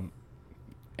 but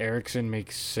Erickson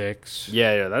makes 6.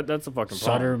 Yeah. That's a fucking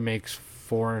Sutter problem. makes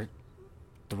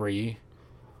 4.3.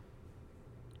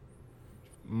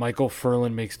 Michael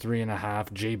Furlan makes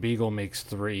 3.5. Jay Beagle makes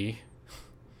 3.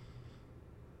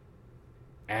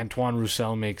 Antoine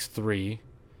Roussel makes 3.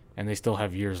 And they still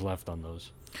have years left on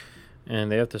those.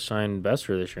 And they have to sign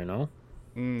Besser this year, no?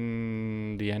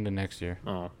 The end of next year.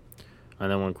 Oh. And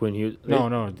then when Quinn Hughes...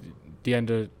 No. The end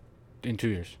of... In 2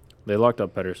 years. They locked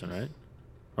up Pettersson, right?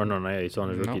 Or no, he's on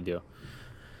his rookie deal.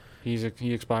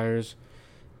 He expires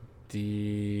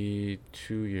the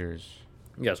 2 years.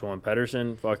 Yeah, so when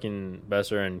Pettersson, fucking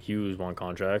Besser, and Hughes won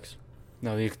contracts...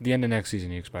 No, the end of next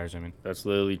season he expires, I mean. That's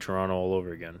literally Toronto all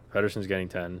over again. Pettersson's getting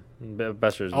 10.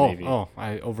 Besser's Navy.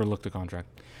 I overlooked the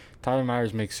contract. Tyler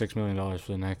Myers makes $6 million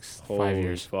for the next 5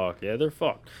 years. Fuck. Yeah, they're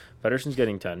fucked. Pettersson's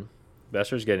getting 10.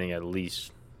 Besser's getting at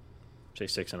least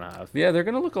say 6.5. Yeah, they're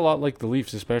gonna look a lot like the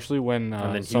Leafs, especially when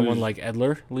someone Hughes- like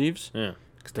Edler leaves. Yeah.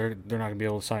 Because they're not gonna be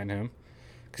able to sign him.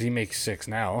 Because he makes 6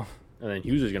 now. And then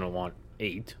Hughes is gonna want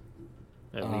 8.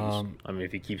 At least. I mean,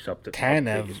 if he keeps up to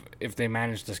Tanev, if they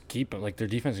manage to keep him, like their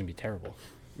defense is gonna be terrible.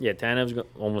 Yeah, Tanev's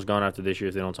almost gone after this year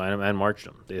if they don't sign him, and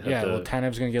Markstrom. Well,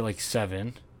 Tanev's gonna get like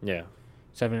 7, Yeah.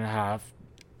 7.5.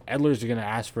 Edler's gonna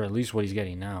ask for at least what he's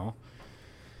getting now.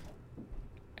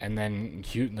 And then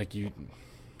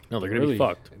No, they're gonna be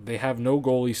fucked. They have no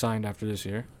goalie signed after this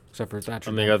year, except for Thatcher.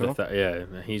 And they got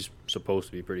he's supposed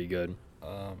to be pretty good.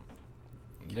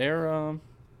 They're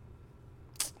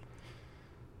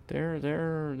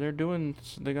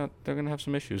gonna have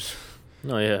some issues.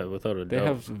 No, yeah, without a doubt. They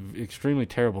have extremely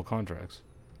terrible contracts.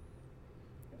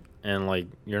 And like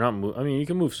you're not. I mean, you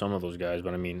can move some of those guys,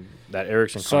 but I mean that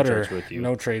Eriksson Sutter, contract's with you.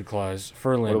 no trade clause.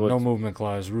 Ferland, no movement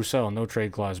clause. Roussel, no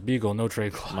trade clause. Beagle, no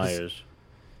trade clause.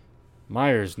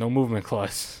 Myers, no movement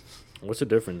clause. What's the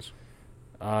difference?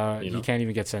 He can't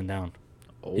even get sent down.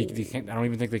 Oh. He can't, I don't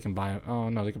even think they can buy him. Oh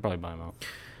no, they could probably buy him out.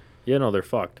 Yeah, no, they're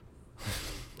fucked.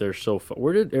 They're so fucked.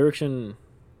 Where did Eriksson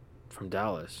from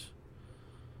Dallas?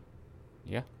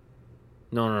 Yeah.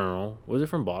 No. Was it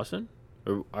from Boston?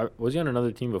 Or was he on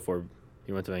another team before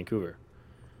he went to Vancouver?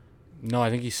 No, I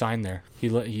think he signed there.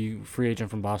 He free agent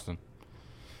from Boston.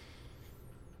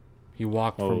 He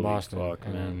walked from Boston,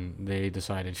 and then they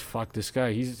decided, fuck this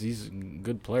guy. He's a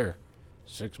good player.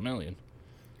 $6 million.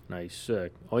 Nice,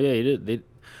 sick. Oh yeah, he did.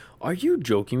 Are you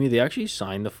joking me? They actually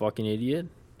signed the fucking idiot.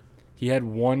 He had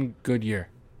one good year.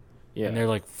 Yeah. And they're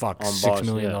like, fuck, On $6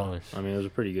 million. Yeah. I mean, it was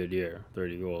a pretty good year.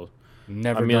 30 goals.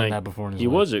 Never done that before in his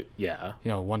life. Yeah.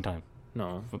 One time.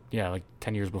 No. Yeah, like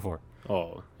 10 years before.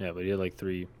 Oh, yeah, but he had like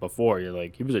 3 before.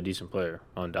 He was a decent player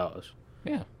on Dallas.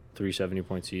 Yeah. 3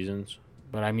 70-point seasons.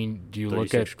 But I mean, do you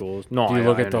look at goals? No, do you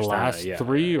look at the understand last that.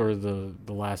 3 or the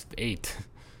last 8?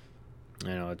 I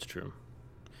know, it's true.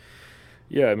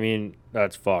 Yeah, I mean,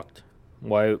 that's fucked.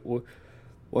 Why would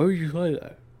you say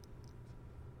that?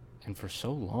 And for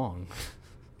so long.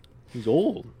 He's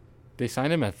old. They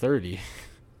signed him at 30.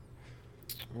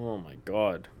 Oh my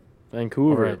god.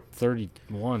 Vancouver. Or at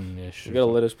 31-ish. You gotta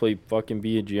let us play fucking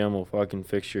be a GM. We'll fucking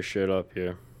fix your shit up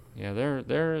here. Yeah,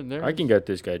 they're I can get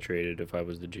this guy traded if I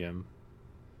was the GM.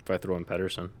 If I throw in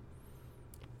Pedersen.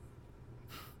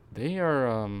 They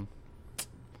are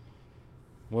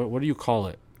what do you call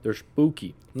it? They're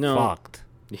spooky. No. Fucked.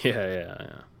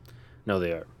 Yeah. No,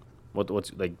 they are.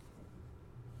 What's like?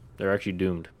 They're actually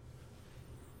doomed.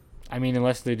 I mean,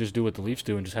 unless they just do what the Leafs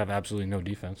do and just have absolutely no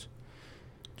defense.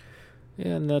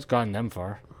 Yeah, and That's gotten them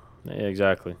far. Yeah,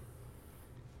 exactly.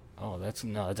 Oh, it's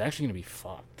actually gonna be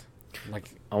fucked. Like,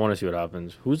 I want to see what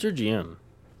happens. Who's their GM?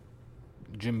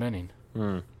 Jim Benning.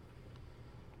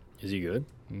 Is he good?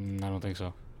 I don't think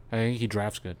so. I think he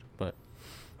drafts good, but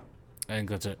I think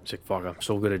that's it. It's like, fuck, I'm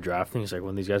so good at drafting. It's like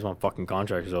when these guys want fucking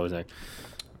contracts, it's always like,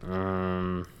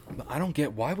 But I don't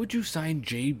get, why would you sign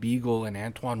Jay Beagle and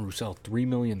Antoine Roussel $3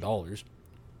 million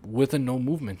with a no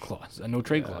movement clause, a no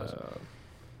trade clause?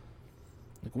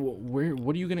 Like,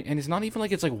 what are you gonna? And it's not even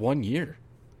like it's like 1 year.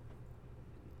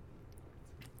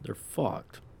 they're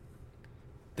fucked.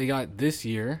 They got this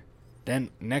year, then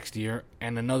next year,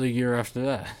 and another year after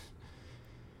that.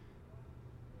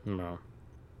 No.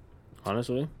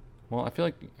 Honestly, Well, I feel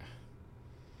like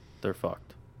they're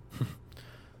fucked.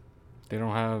 they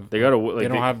don't have. They gotta. They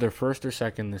don't have their first or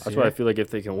second this year. That's why I feel like if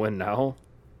they can win now,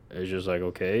 it's just like,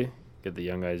 okay, get the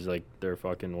young guys like their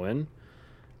fucking win,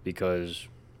 because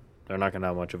they're not gonna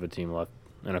have much of a team left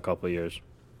in a couple of years.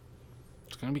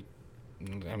 It's gonna be.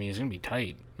 I mean, it's gonna be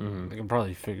tight. Mm-hmm. They can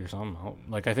probably figure something out.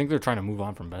 Like, I think they're trying to move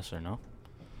on from Besser, no?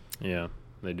 Yeah,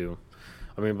 they do.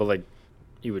 I mean, but like,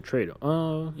 you would trade him.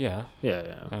 Yeah.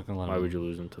 Yeah. I can let Why him. would you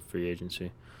lose him to free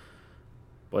agency?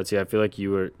 But see, I feel like you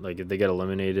were like, if they get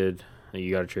eliminated,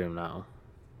 you gotta trade him now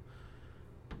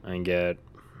and get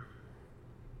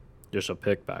just a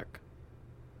pick back.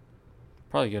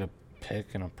 Probably get a pick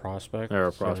and a prospect. Or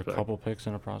a So prospect. a couple picks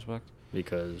and a prospect.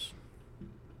 Because,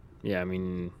 yeah, I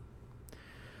mean,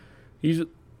 he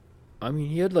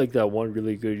had like that one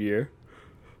really good year.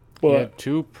 He But had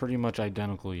 2 pretty much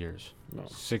identical years. No.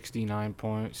 69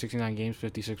 games,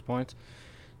 56 points.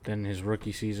 Then his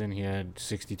rookie season, he had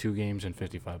 62 games and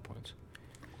 55 points.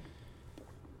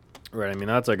 right, I mean,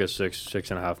 that's like a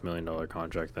 $6.5 million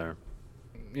contract there.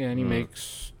 Yeah, and he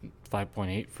makes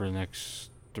 5.8 for the next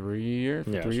 3 years.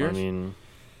 Yeah, 3 so, years. I mean,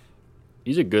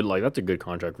 he's a good, like, that's a good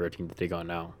contract for a team to take on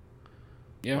now.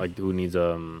 Yeah. Like, who's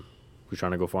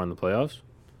trying to go far in the playoffs?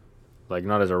 Like,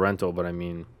 not as a rental, but I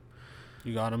mean,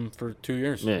 You got him for 2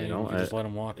 years. Yeah, you can just let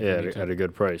him walk. if yeah, you need to. at a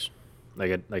good price. Like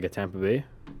a Tampa Bay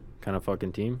kind of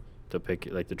fucking team. to pick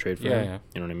like to trade for Yeah, him. yeah.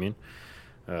 You know what I mean?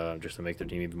 Just to make their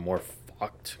team even more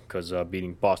fucked because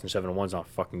beating Boston 7-1 is not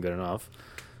fucking good enough.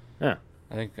 Yeah,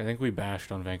 I think we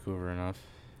bashed on Vancouver enough.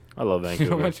 I love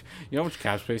Vancouver. You know how much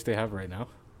cap space they have right now?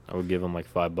 I would give them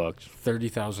like $5.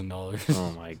 $30,000.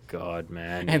 Oh my god,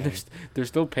 man! And they're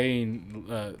still paying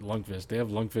Lundqvist. They have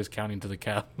Lundqvist counting to the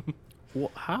cap.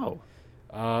 Well, how?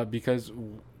 Because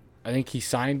I think he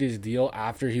signed his deal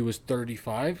after he was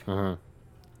 35.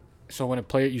 So when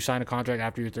you sign a contract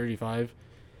after you're 35,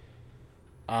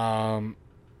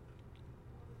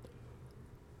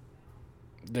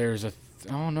 there's a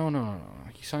no.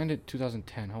 He signed it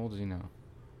 2010. How old is he now?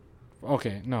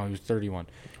 Okay, no, he was 31.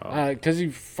 Because he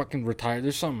fucking retired.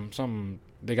 There's some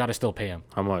they gotta still pay him.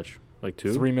 How much? Like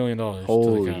 $2 million.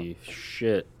 Holy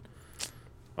shit!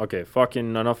 Okay,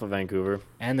 fucking enough of Vancouver.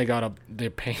 And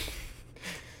they're paying.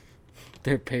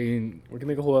 They're paying. We can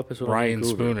make a whole episode. Ryan on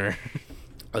Spooner.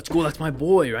 Let's go. That's my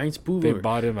boy, Ryan Spooner. They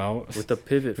bought him out with the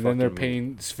pivot. And then they're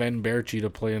paying Sven Berchi to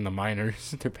play in the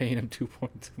minors. They're paying him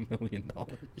 $2.2 million.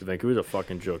 Vancouver's a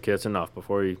fucking joke. Okay, that's enough.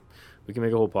 Before we can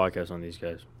make a whole podcast on these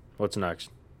guys. What's next?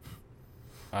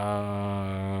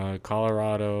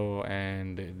 Colorado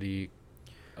and the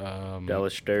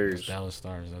Dallas Stars. Dallas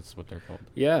Stars. That's what they're called.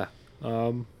 Yeah.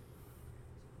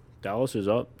 Dallas is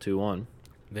up 2-1.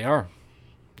 They are.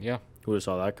 Yeah. Who would have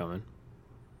saw that coming?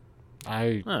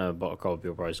 A couple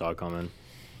people probably saw it coming.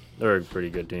 They're a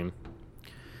pretty good team.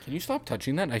 Can you stop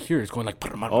touching that? I hear it's going like.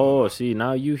 Oh, see,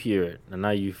 now you hear it, and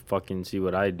now you fucking see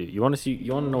what I do. You want to see?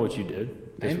 You want to know what you did?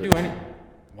 I didn't do any.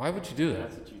 Why would you do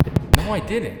that? No, I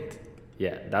didn't.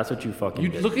 Yeah, that's what you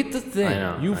fucking did. Look at the thing.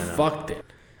 I know. Fucked it.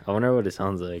 I wonder what it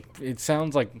sounds like. It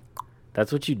sounds like.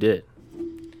 That's what you did.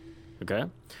 Okay.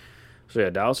 So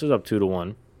yeah, Dallas is up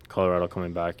 2-1. Colorado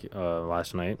coming back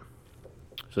last night.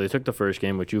 So they took the first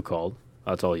game, which you called.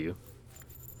 That's all you.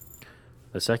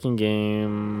 The second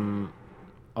game,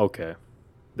 okay,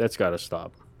 that's got to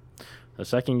stop. The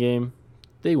second game,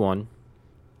 they won.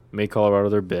 Made Colorado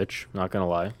their bitch, not going to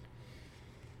lie.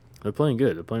 They're playing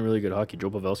good. They're playing really good hockey. Joe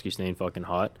Pavelski's staying fucking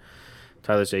hot.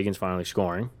 Tyler Sagan's finally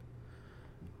scoring.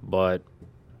 But.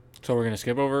 So we're going to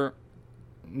skip over.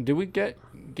 Did we get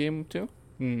game 2?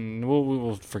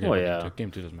 We'll forget about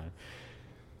game 2. Game 2 doesn't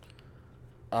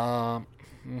matter.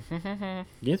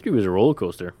 Game 3 was a roller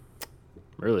coaster.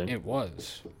 Really? It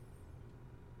was.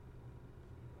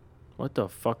 What the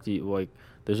fuck do you like?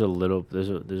 There's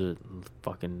a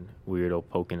fucking weirdo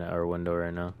poking at our window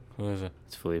right now. Who is it?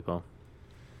 It's Filippo.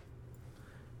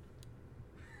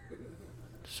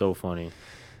 So funny.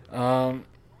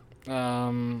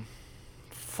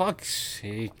 Fuck's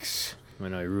sakes. I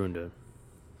know, I ruined it.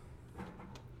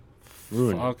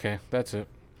 Okay, that's it.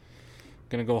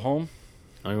 Gonna go home.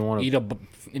 I don't even want to eat an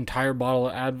entire bottle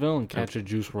of Advil and catch a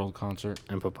Juice WRLD concert.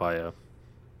 And papaya.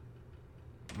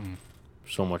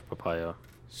 So much papaya.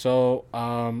 So,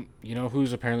 you know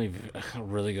who's apparently a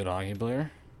really good hockey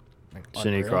player? Like,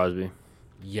 Sidney Crosby.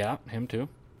 Yeah, him too.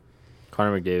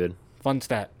 Connor McDavid. Fun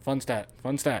stat.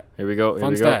 Here we go.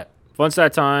 Fun stat. Fun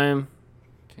stat time.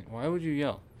 Why would you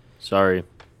yell? Sorry.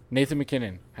 Nathan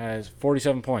McKinnon has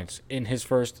 47 points in his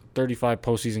first 35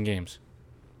 postseason games.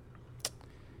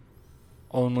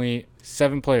 Only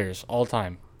 7 players all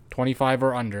time, 25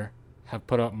 or under, have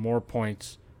put up more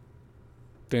points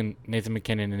than Nathan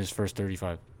McKinnon in his first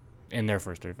 35. In their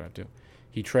first 35, too.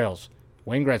 He trails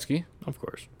Wayne Gretzky. Of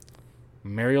course.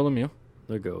 Mario Lemieux.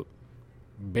 The GOAT.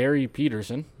 Barry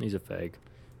Peterson. He's a fag.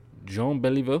 Joan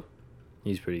Beliveau.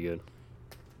 He's pretty good.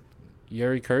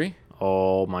 Yuri Curry.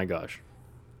 Oh, my gosh.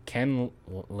 Ken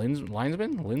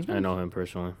Linesman? I know him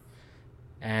personally.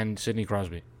 And Sidney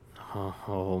Crosby.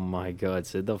 Oh my God,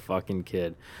 Sid the fucking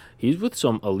kid. He's with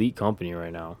some elite company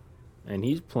right now, and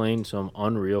he's playing some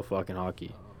unreal fucking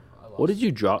hockey. What did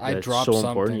you drop that's so something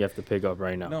important you have to pick up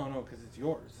right now? No, because it's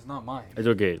yours. It's not mine. It's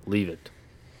okay. Leave it.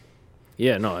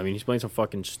 Yeah, no, I mean, he's playing some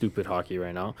fucking stupid hockey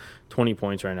right now. 20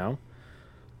 points right now.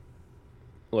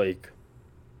 Like,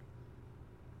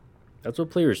 that's what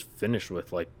players finished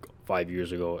with, like, 5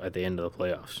 years ago at the end of the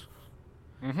playoffs.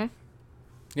 Mm-hmm.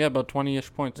 Yeah, about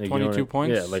 20-ish points. Like, 22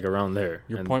 points. Yeah, like around there.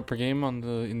 Your point per game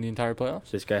in the entire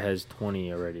playoffs? This guy has 20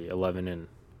 already, 11 in.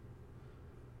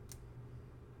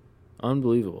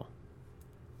 Unbelievable.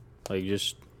 Like,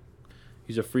 just,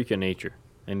 he's a freak of nature,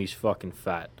 and he's fucking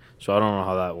fat. So I don't know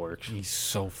how that works. He's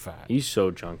so fat. He's so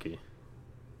chunky.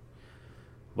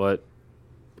 But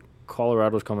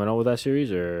Colorado's coming out with that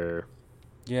series, or?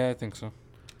 Yeah, I think so.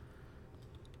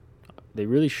 They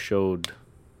really showed.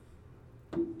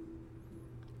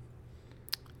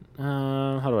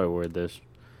 How do I word this?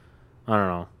 I don't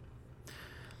know.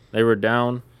 They were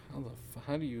down.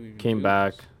 How do you even came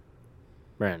back,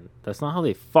 Man, that's not how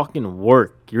they fucking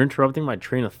work. You're interrupting my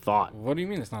train of thought. What do you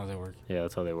mean it's not how they work? Yeah,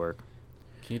 that's how they work.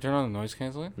 Can you turn on the noise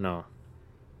canceling? No.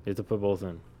 You have to put both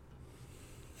in.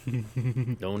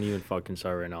 Don't even fucking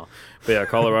start right now. But yeah,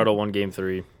 Colorado won game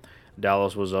 3.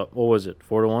 Dallas was up. What was it?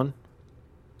 4-1?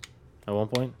 At one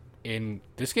point? In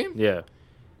this game? Yeah.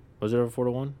 Was it ever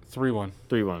 4-1? 3-1.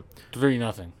 3-1.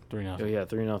 3-0. 3-0. Oh, yeah,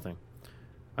 3-0.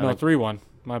 No, 3-1.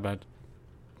 My bad.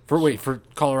 For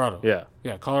Colorado. Yeah.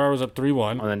 Yeah, Colorado was up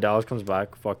 3-1. And then Dallas comes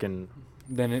back, fucking.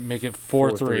 Then it make it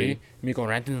 4-3. Miko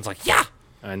Rantanen's like, yeah!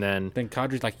 And then. Then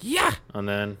Kadri's like, yeah! And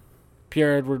then.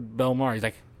 Pierre-Edouard Bellemare, he's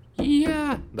like,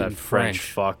 yeah! That In French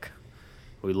fuck.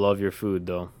 We love your food,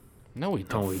 though. No, we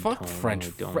don't. No, we Fuck don't. French.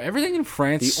 No, we don't. Everything in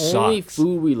France The sucks. only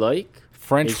food we like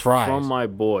French is fries. from my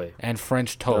boy. And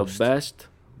French toast. The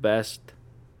best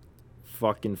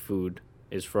fucking food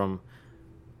is from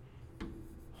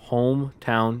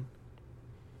hometown.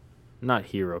 Not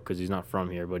hero, because he's not from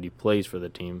here, but he plays for the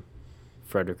team.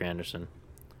 Frederick Anderson.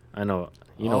 I know.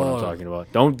 You know what I'm talking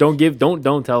about. Don't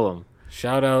tell him.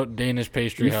 Shout out Danish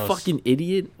Pastry You House. fucking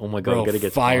idiot. Oh my god, Bro, we gotta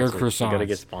get fire sponsored. We gotta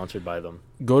get croissants. sponsored by them.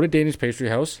 Go to Danish Pastry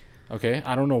House. Okay,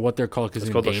 I don't know what they're called because It's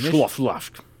in called Danish. the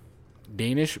Schloss.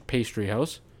 Danish Pastry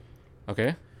House.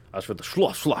 Okay. That's for the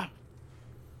Schloss.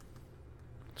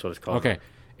 That's what it's called. Okay,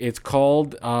 it's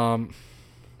called. 1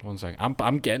 second.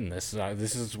 I'm getting this.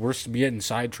 We're getting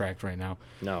sidetracked right now.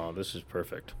 No, this is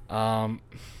perfect. What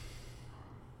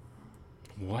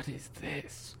is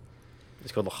this?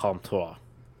 It's called the Hamtois.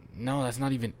 No, that's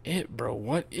not even it, bro.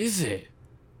 What is it?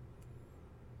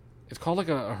 It's called like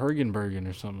a Hergenbergen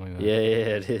or something like that. Yeah,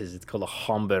 it is. It's called a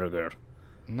Hamburger.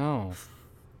 No.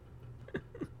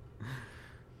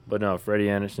 But no, Freddie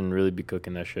Anderson really be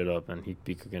cooking that shit up, and he'd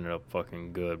be cooking it up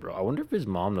fucking good, bro. I wonder if his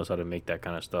mom knows how to make that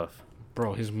kind of stuff.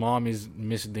 Bro, his mom is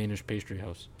Miss Danish Pastry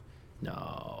House.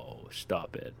 No,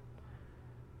 stop it.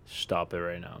 Stop it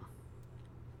right now.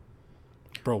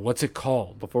 Bro, what's it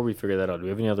called? Before we figure that out, do we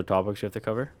have any other topics we have to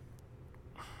cover?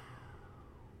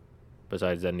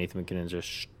 Besides that, Nathan McKinnon's just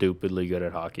stupidly good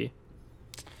at hockey.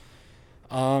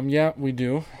 Yeah, we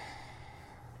do.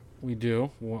 We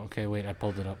do. Well, okay, wait, I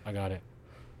pulled it up. I got it.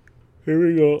 Here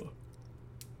we go.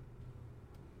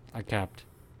 I capped.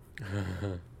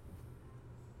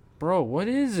 Bro, what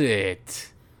is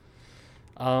it?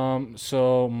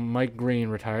 So Mike Green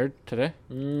retired today.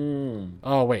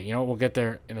 Oh, wait, you know what? We'll get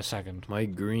there in a second.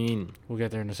 Mike Green. We'll get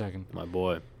there in a second. My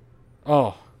boy.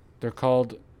 Oh, they're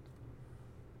called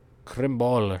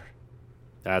Krimballer.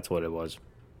 That's what it was.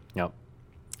 Yep.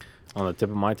 On the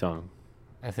tip of my tongue.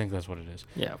 I think that's what it is.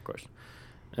 Yeah, of course.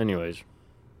 Anyways.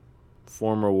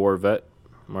 Former war vet,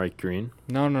 Mike Green.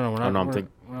 No, we're not. no,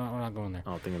 we're not going there.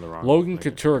 I'm thinking the wrong. Logan okay.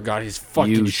 Couture got his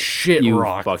fucking shit you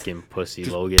rocked. fucking pussy,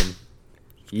 Logan.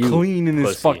 You Clean in his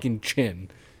pussy. fucking chin.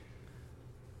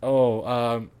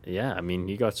 Oh, Yeah, I mean,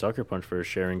 he got sucker punched for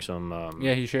sharing some.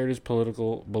 yeah, he shared his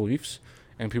political beliefs,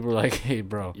 and people were like, "Hey,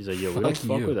 bro." He's like, "Yo, we don't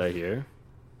fuck you." with that here,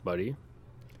 buddy."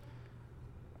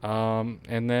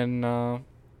 And then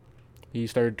he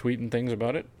started tweeting things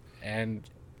about it, and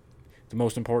the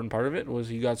most important part of it was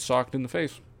he got socked in the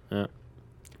face. Yeah.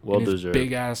 Well in his deserved.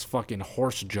 big ass fucking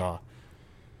horse jaw.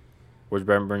 Where's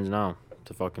Brent Burns now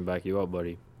to fucking back you up,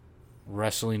 buddy?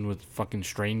 Wrestling with fucking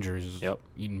strangers. Yep.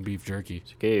 Eating beef jerky.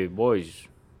 It's okay, boys.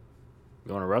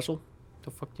 You want to wrestle?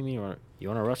 The fuck do you mean you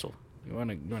want to wrestle? You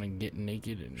wanna get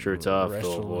naked and Shirts off,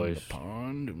 wrestle though, boys. in the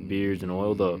pond? Beards and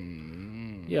oiled up.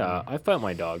 Yeah, I fight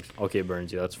my dogs. Okay,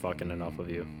 Burns, that's fucking enough of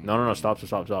you. No, stop.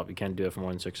 You can't do it for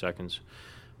more than 6 seconds.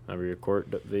 Remember your court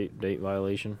date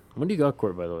violation? When do you got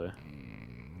court, by the way?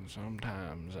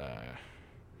 Sometimes I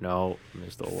No,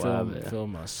 Mr. Wabbit. fill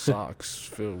my socks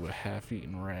filled with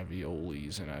half-eaten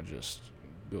raviolis, and I just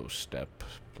go step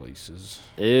places.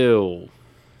 Ew.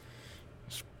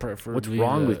 It's preferably What's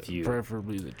wrong with you?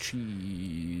 Preferably the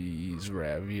cheese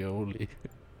ravioli.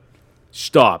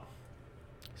 Stop.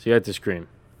 So you had to scream.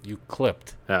 You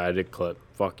clipped. Yeah, I did clip.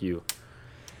 Fuck you.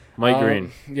 Mike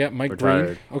Green. Yeah, Mike Retired.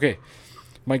 Green. Okay.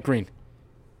 Mike Green.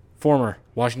 Former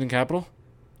Washington Capitol,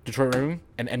 Detroit Red Wing,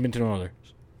 and Edmonton Oilers.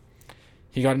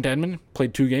 He got into Edmonton,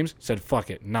 played 2 games, said, fuck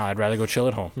it. Nah, I'd rather go chill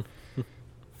at home.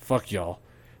 Fuck y'all.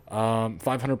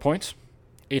 500 points,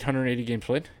 880 games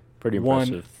played. Pretty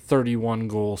impressive. 131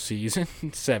 goal season,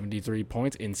 73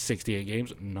 points in 68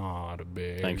 games. Not a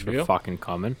big Thanks deal. for fucking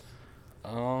coming.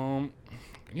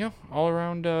 Yeah, all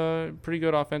around pretty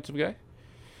good offensive guy.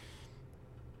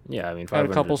 Yeah, I mean, Had a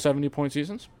 500, couple 70-point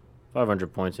seasons.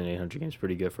 500 points in 800 games,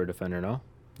 pretty good for a defender, no?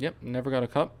 Yep, never got a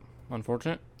cup.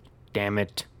 Unfortunate. Damn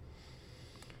it.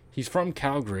 He's from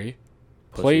Calgary,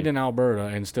 Pussy. played in Alberta,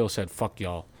 and still said, fuck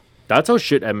y'all. That's how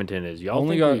shit Edmonton is. Y'all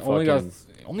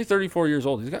only 34 years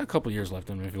old. He's got a couple years left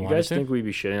in him if you You wanted guys to. think we'd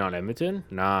be shitting on Edmonton?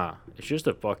 Nah, it's just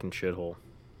a fucking shithole.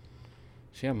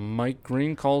 So yeah, Mike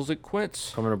Green calls it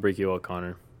quits. I'm gonna break you out,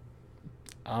 Connor.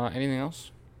 Anything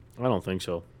else? I don't think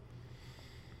so.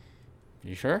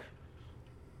 You sure?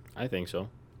 I think so.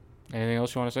 Anything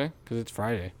else you want to say? Because it's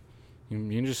Friday. You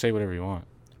can just say whatever you want.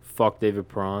 Fuck David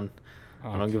Perron.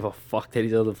 I don't give a fuck that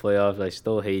he's out of the playoffs. I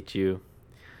still hate you.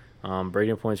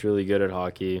 Braden Point's really good at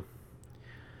hockey.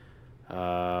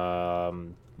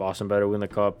 Boston better win the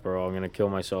cup, or I'm gonna kill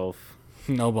myself.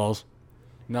 No balls.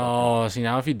 No, see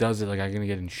now if he does it, like I'm gonna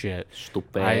get in shit.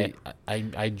 Stupid.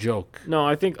 I joke. No,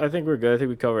 I think we're good. I think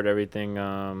we covered everything.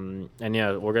 And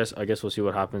yeah, I guess we'll see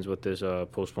what happens with this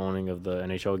postponing of the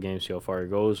NHL game. See how far it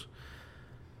goes.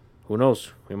 Who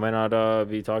knows? We might not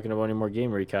be talking about any more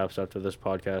game recaps after this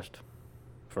podcast,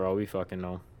 for all we fucking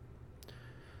know.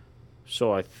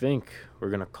 So I think we're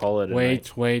gonna call it.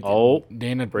 Wait. Oh,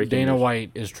 Dana news.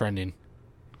 White is trending.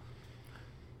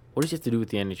 What does he have to do with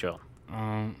the NHL?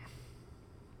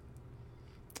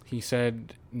 He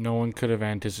said no one could have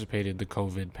anticipated the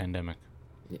COVID pandemic.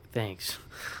 Yeah, thanks.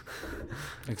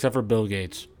 Except for Bill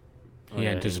Gates. He Yeah,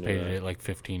 anticipated he knew that. it like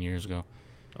 15 years ago.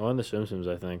 Oh, and The Simpsons,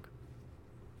 I think.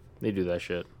 They do that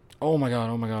shit. Oh my god.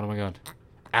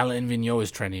 Alain Vigneault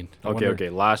is trending. Okay.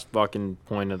 Last fucking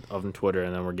point of Twitter,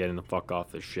 and then we're getting the fuck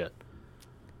off this shit.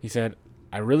 He said,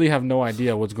 I really have no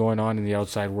idea what's going on in the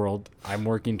outside world. I'm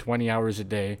working 20 hours a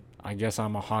day. I guess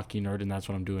I'm a hockey nerd, and that's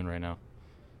what I'm doing right now.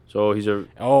 So Alain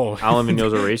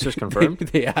Vigneault's a racist, confirmed?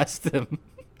 They asked him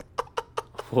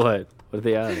What? What did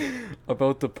they ask?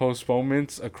 about the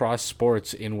postponements across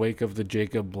sports in wake of the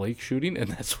Jacob Blake shooting, and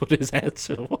that's what his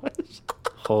answer was.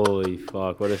 Holy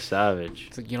fuck, what a savage.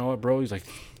 It's like, you know what, bro? He's like,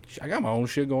 I got my own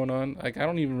shit going on. Like, I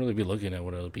don't even really be looking at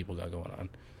what other people got going on.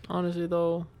 Honestly,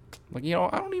 though. Like, you know,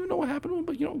 I don't even know what happened to him,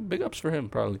 but, you know, big ups for him,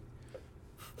 probably.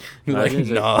 He's I like, didn't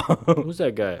say- no. Who's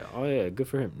that guy? Oh, yeah, good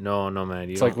for him. No, man.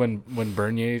 It's like when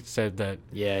Bernier said that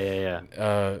Yeah.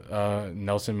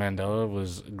 Nelson Mandela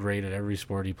was great at every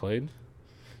sport he played.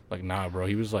 Like, nah, bro.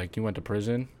 He was like, he went to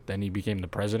prison, then he became the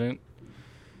president.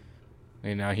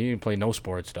 And now he didn't play no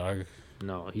sports, dog.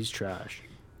 No, he's trash.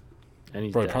 And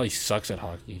he's Bro, he dead. probably sucks at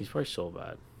hockey. He's probably so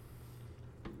bad.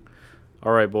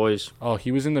 All right, boys. Oh,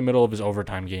 he was in the middle of his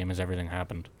overtime game as everything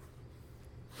happened.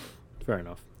 Fair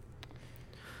enough.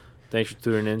 Thanks for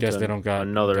tuning in. Guess to they don't got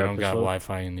another they don't got episode.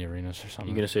 Wi-Fi in the arenas or something.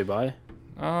 You gonna say bye?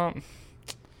 No.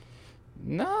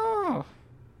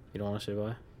 You don't want to say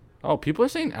bye? Oh, people are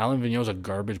saying Alain Vigneault's a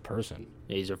garbage person,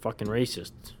 Yeah, he's a fucking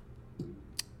racist.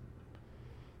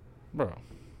 bro.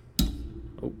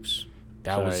 Oops.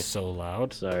 That Sorry. was so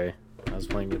loud. Sorry. I was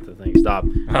playing with the thing. Stop.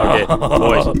 Okay,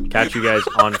 boys. Catch you guys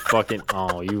on fucking...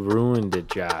 Oh, you ruined it,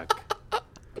 Jack.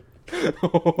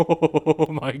 Oh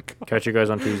my god. Catch you guys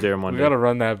on Tuesday or Monday. We gotta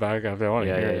run that back after. I want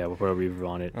to hear it. Yeah. We'll put a review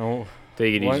on it. Oh.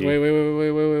 Take it easy. Wait.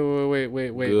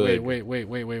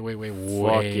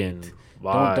 Fucking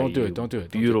bye. Don't do it. Don't do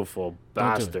it. Beautiful Don't do it.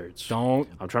 bastards. Don't.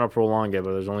 I'm trying to prolong it,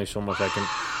 but there's only so much I can...